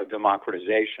of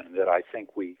democratization that I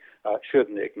think we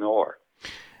shouldn't ignore.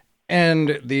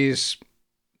 And these,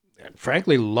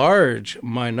 frankly, large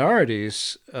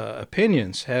minorities'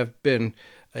 opinions have been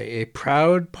a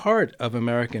proud part of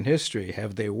American history.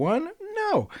 Have they won?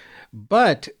 No.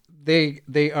 But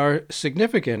they are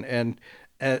significant, and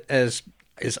as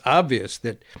is obvious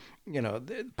that,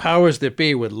 the powers that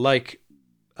be would like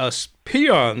us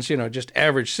peons, just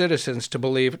average citizens, to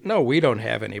believe, no, we don't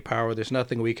have any power. There's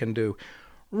nothing we can do.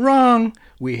 Wrong.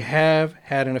 We have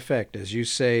had an effect, as you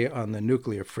say, on the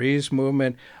nuclear freeze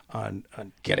movement, on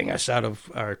getting us out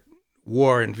of our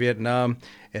war in Vietnam.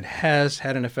 It has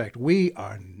had an effect. We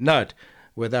are not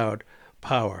without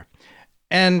power.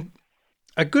 And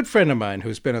a good friend of mine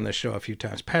who's been on the show a few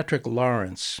times, Patrick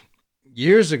Lawrence,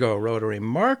 years ago wrote a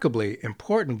remarkably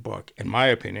important book, in my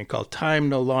opinion, called Time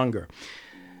No Longer.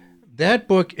 That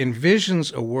book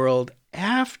envisions a world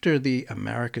after the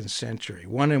American century,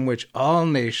 one in which all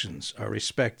nations are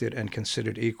respected and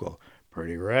considered equal.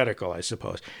 Pretty radical, I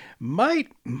suppose.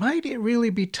 Might it really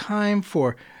be time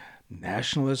for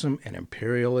nationalism and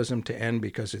imperialism to end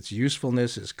because its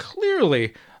usefulness is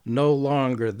clearly no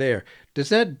longer there? Does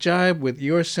that jibe with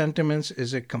your sentiments?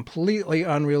 Is it completely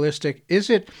unrealistic? Is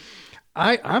it?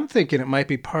 I'm thinking it might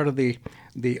be part of the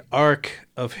arc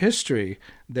of history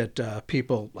that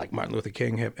people like Martin Luther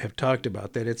King have talked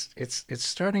about, that it's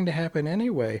starting to happen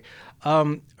anyway.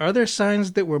 Are there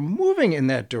signs that we're moving in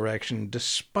that direction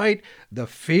despite the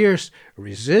fierce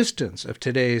resistance of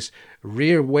today's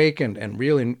reawakened and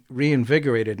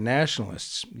reinvigorated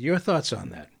nationalists? Your thoughts on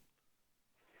that?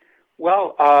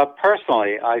 Well,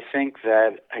 personally, I think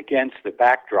that against the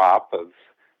backdrop of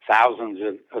thousands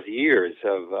of years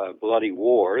of bloody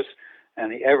wars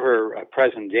and the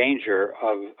ever-present danger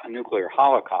of a nuclear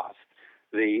holocaust,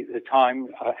 the time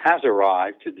has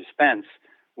arrived to dispense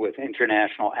with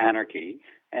international anarchy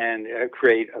and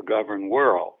create a governed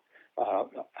world.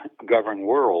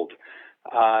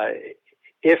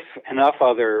 If enough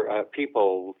other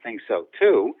people think so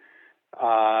too,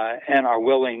 and are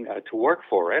willing to work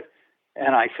for it,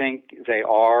 and I think they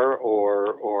are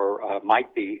or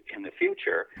might be in the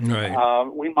future,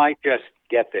 right. We might just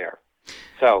get there.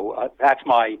 So that's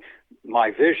my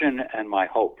vision and my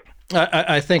hope.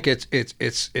 I think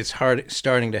it's hard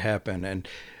starting to happen, and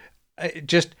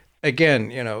just again,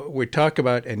 we talk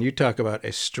about, and you talk about,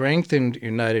 a strengthened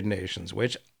United Nations,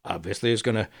 which obviously is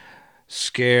going to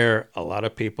scare a lot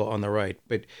of people on the right.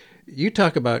 But you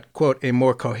talk about, quote, a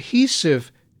more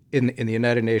cohesive in the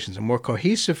United Nations, a more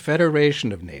cohesive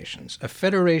federation of nations, a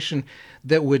federation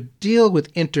that would deal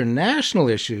with international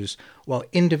issues while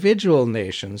individual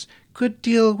nations could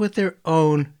deal with their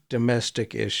own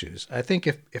domestic issues. I think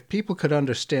if people could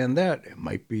understand that, it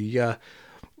might be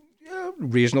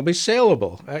reasonably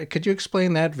saleable. Could you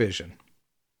explain that vision?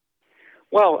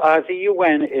 Well, the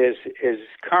UN is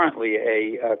currently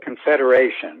a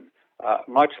confederation,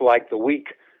 much like the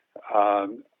weak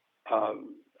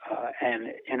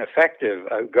and ineffective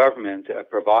government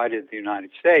provided the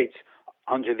United States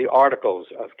under the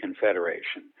Articles of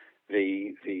Confederation,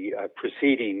 the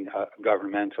preceding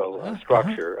governmental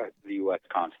structure of the U.S.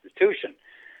 Constitution.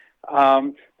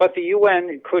 But the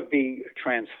UN could be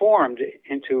transformed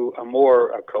into a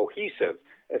more cohesive,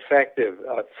 effective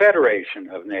federation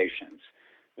of nations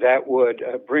that would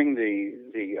bring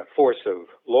the force of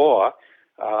law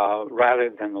rather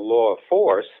than the law of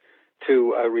force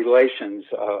to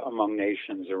relations among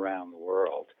nations around the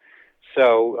world.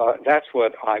 So that's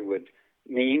what I would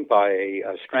mean by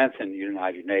a strengthened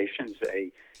United Nations,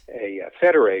 a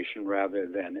federation rather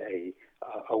than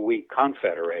a weak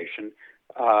confederation,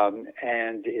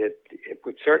 and it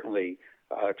would certainly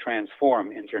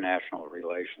transform international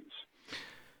relations.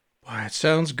 Boy, it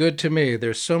sounds good to me.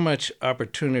 There's so much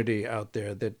opportunity out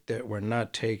there that we're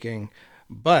not taking.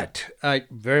 But I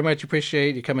very much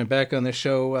appreciate you coming back on the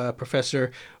show,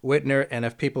 Professor Whitner. And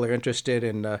if people are interested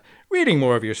in reading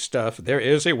more of your stuff, there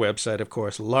is a website, of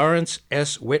course,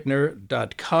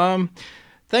 lawrenceswhitner.com.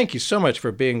 Thank you so much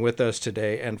for being with us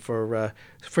today and for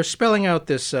spelling out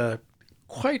this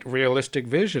quite realistic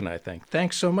vision, I think.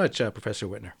 Thanks so much, Professor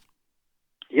Whitner.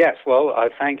 Yes, well,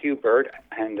 thank you, Bert,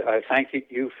 and thank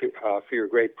you for your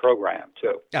great program,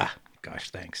 too.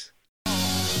 Gosh, thanks.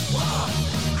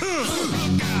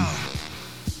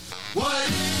 What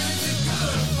is it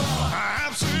good for?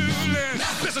 Absolutely.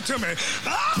 Listen to me. I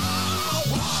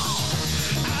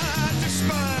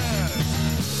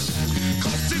despise.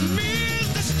 'Cause it means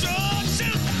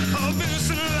destruction of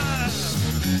innocent lives.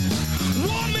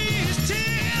 War means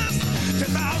tears.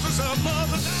 10,000s of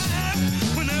mothers die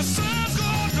when their sons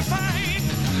go to fight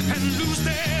and lose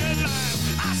their lives.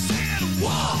 I said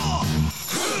war.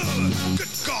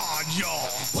 Good God,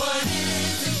 y'all. What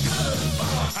is it good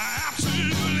for?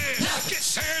 Absolutely. Get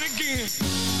sad again.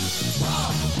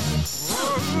 Whoa.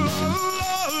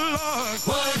 Lord.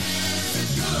 What is it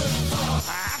good for?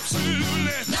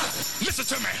 Absolutely nothing. Listen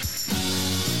to me.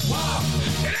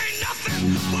 Whoa. It ain't nothing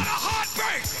but a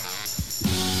heartbreak.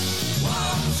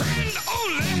 Whoa. Friend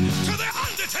only to the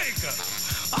undertaker.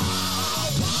 Oh,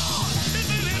 war is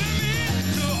an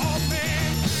enemy to all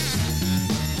things.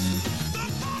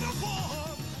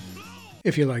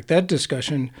 If you like that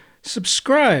discussion,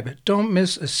 subscribe. Don't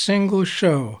miss a single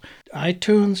show.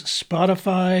 iTunes,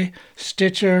 Spotify,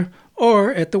 Stitcher,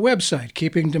 or at the website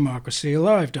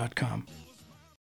keepingdemocracyalive.com.